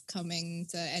groups coming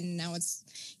to... And now it's,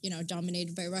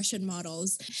 dominated by Russian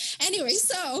models. Anyway,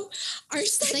 so our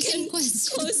second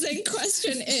closing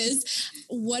question is,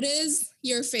 what is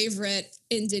your favorite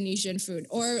Indonesian food?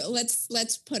 Or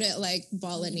let's put it like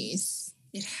Balinese.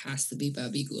 It has to be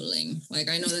babi guling. Like,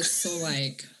 I know that's so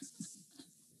like...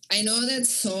 I know that's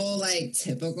so like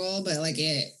typical, but like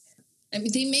they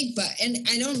make, and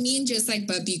I don't mean just like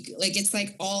babi, like it's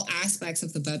like all aspects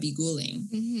of the babi guling.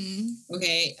 Mm-hmm.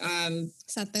 Okay.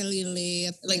 Sate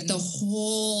lilit. Like the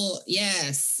whole,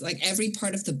 yes, like every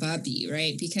part of the babi,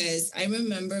 right? Because I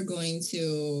remember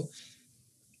there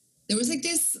was like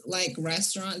this like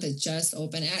restaurant that just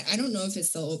opened. I don't know if it's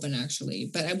still open actually,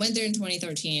 but I went there in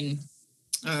 2013.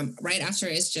 Right after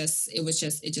it just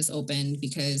opened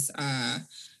because,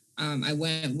 I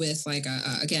went with like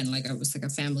a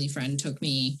family friend took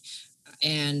me,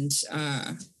 and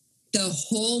the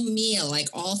whole meal, like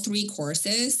all 3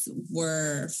 courses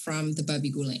were from the babi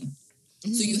guling.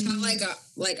 Mm. So you have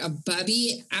like a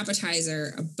babi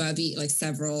appetizer, a babi, like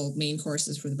several main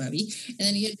courses for the babi, and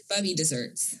then you get babi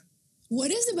desserts. What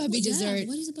is a babi dessert?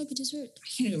 What is a babi dessert? I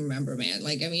can't even remember, man.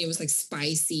 Like, I mean, it was like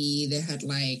spicy. They had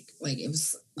like it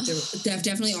was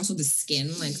definitely also the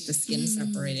skin, like the skin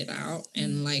separated out,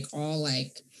 and like all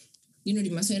like,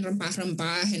 dimasukin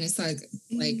rempah-rempah, and it's like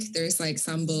there's like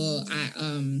sambal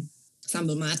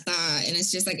mata, and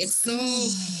it's just like it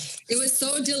was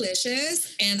so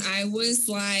delicious, and I was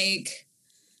like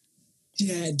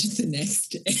dead the next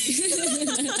day.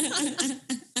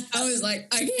 I was like,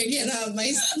 I can't get out of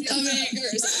my stomach.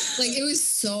 Like, it was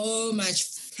so much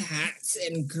fat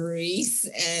and grease,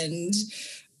 and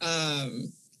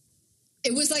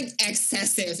it was like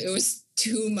excessive. It was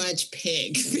too much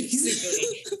pig,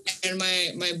 basically. And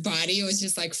my body was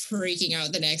just like freaking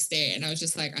out the next day, and I was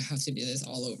just like, I have to do this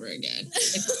all over again.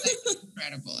 It's like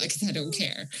incredible. Like, I don't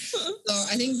care. So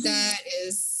I think that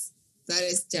is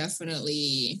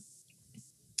definitely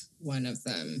one of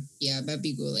them. Yeah,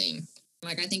 babi guling.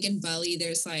 Like, I think in Bali,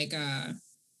 there's a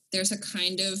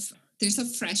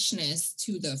freshness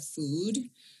to the food.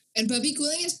 And babi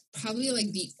guling is probably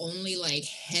like the only like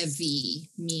heavy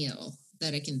meal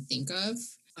that I can think of.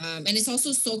 And it's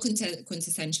also so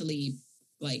quintessentially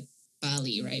like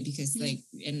Bali, right? Because like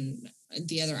in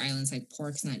the other islands, like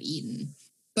pork's not eaten.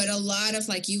 But a lot of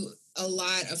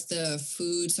the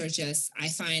foods are just, I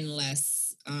find less,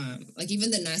 like even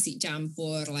the nasi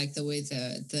campur, like the way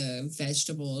the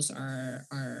vegetables are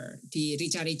the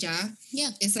rica-rica. Yeah.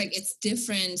 It's like, it's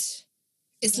different.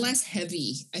 It's less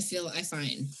heavy, I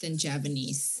find, than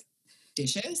Japanese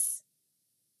dishes.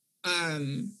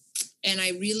 And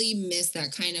I really miss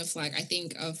that kind of like, I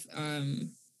think of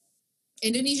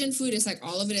Indonesian food is like,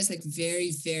 all of it is like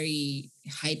very, very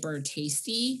hyper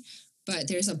tasty, but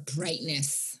there's a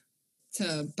brightness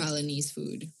to Balinese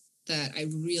food that I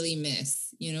really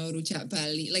miss, rujak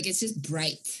Bali. Like, it's just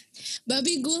bright.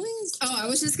 Babi guling is... Oh, I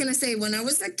was just going to say, when I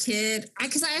was a kid,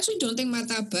 because I actually don't think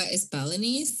martabak is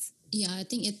Balinese. Yeah, I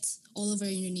think it's all over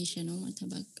Indonesia, no?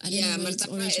 Martabak. I don't know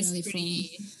where it's originally from.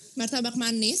 Martabak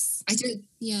manis?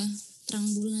 Yeah,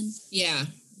 terang bulan. Yeah,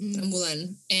 terang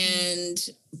bulan.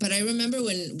 But I remember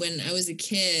when I was a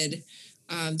kid...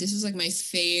 this was like my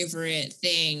favorite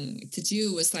thing to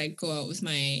do was like go out with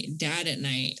my dad at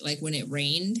night, like when it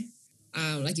rained,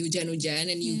 like hujan-hujan,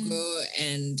 and you go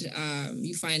and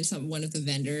you find one of the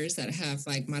vendors that have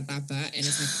like martabak, and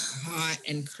it's like hot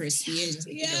and crispy, and just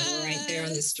right there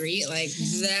on the street. Like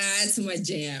that's my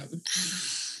jam.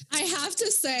 I have to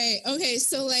say, okay,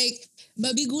 so like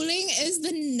babi guling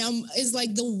is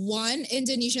like the one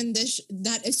Indonesian dish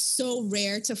that is so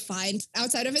rare to find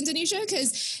outside of Indonesia,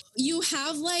 because you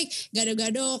have like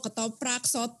gado-gado, ketoprak,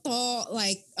 soto,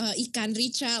 like ikan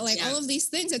rica, like all of these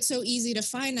things. It's so easy to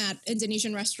find at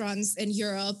Indonesian restaurants in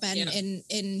Europe and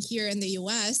in here in the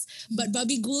US. But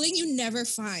babi guling you never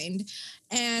find.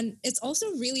 And it's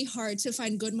also really hard to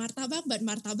find good martabak, but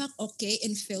martabak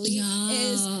in Philly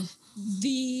is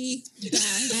the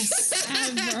best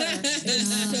ever. It's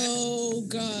so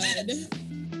good.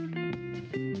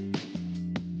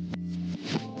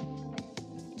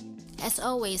 As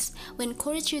always, we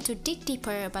encourage you to dig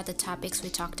deeper about the topics we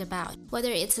talked about,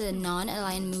 whether it's a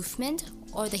non-aligned movement,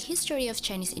 or the history of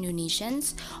Chinese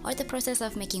Indonesians, or the process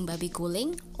of making babi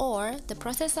guling, or the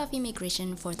process of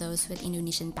immigration for those with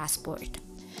Indonesian passport.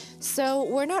 So,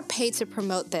 we're not paid to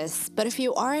promote this, but if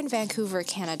you are in Vancouver,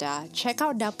 Canada, check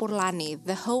out Dapur Lani,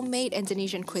 the homemade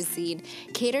Indonesian cuisine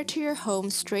catered to your home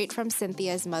straight from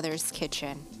Cynthia's mother's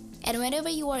kitchen. And wherever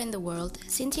you are in the world,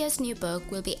 Cynthia's new book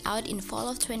will be out in fall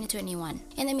of 2021.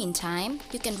 In the meantime,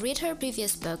 you can read her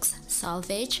previous books,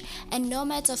 Salvage and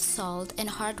Nomads of Salt and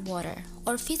Hard Water,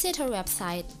 or visit her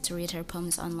website to read her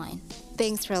poems online.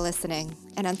 Thanks for listening,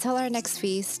 and until our next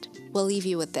feast, we'll leave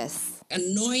you with this.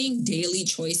 Annoying daily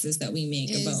choices that we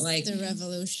make about like the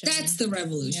revolution. That's the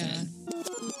revolution. Yeah.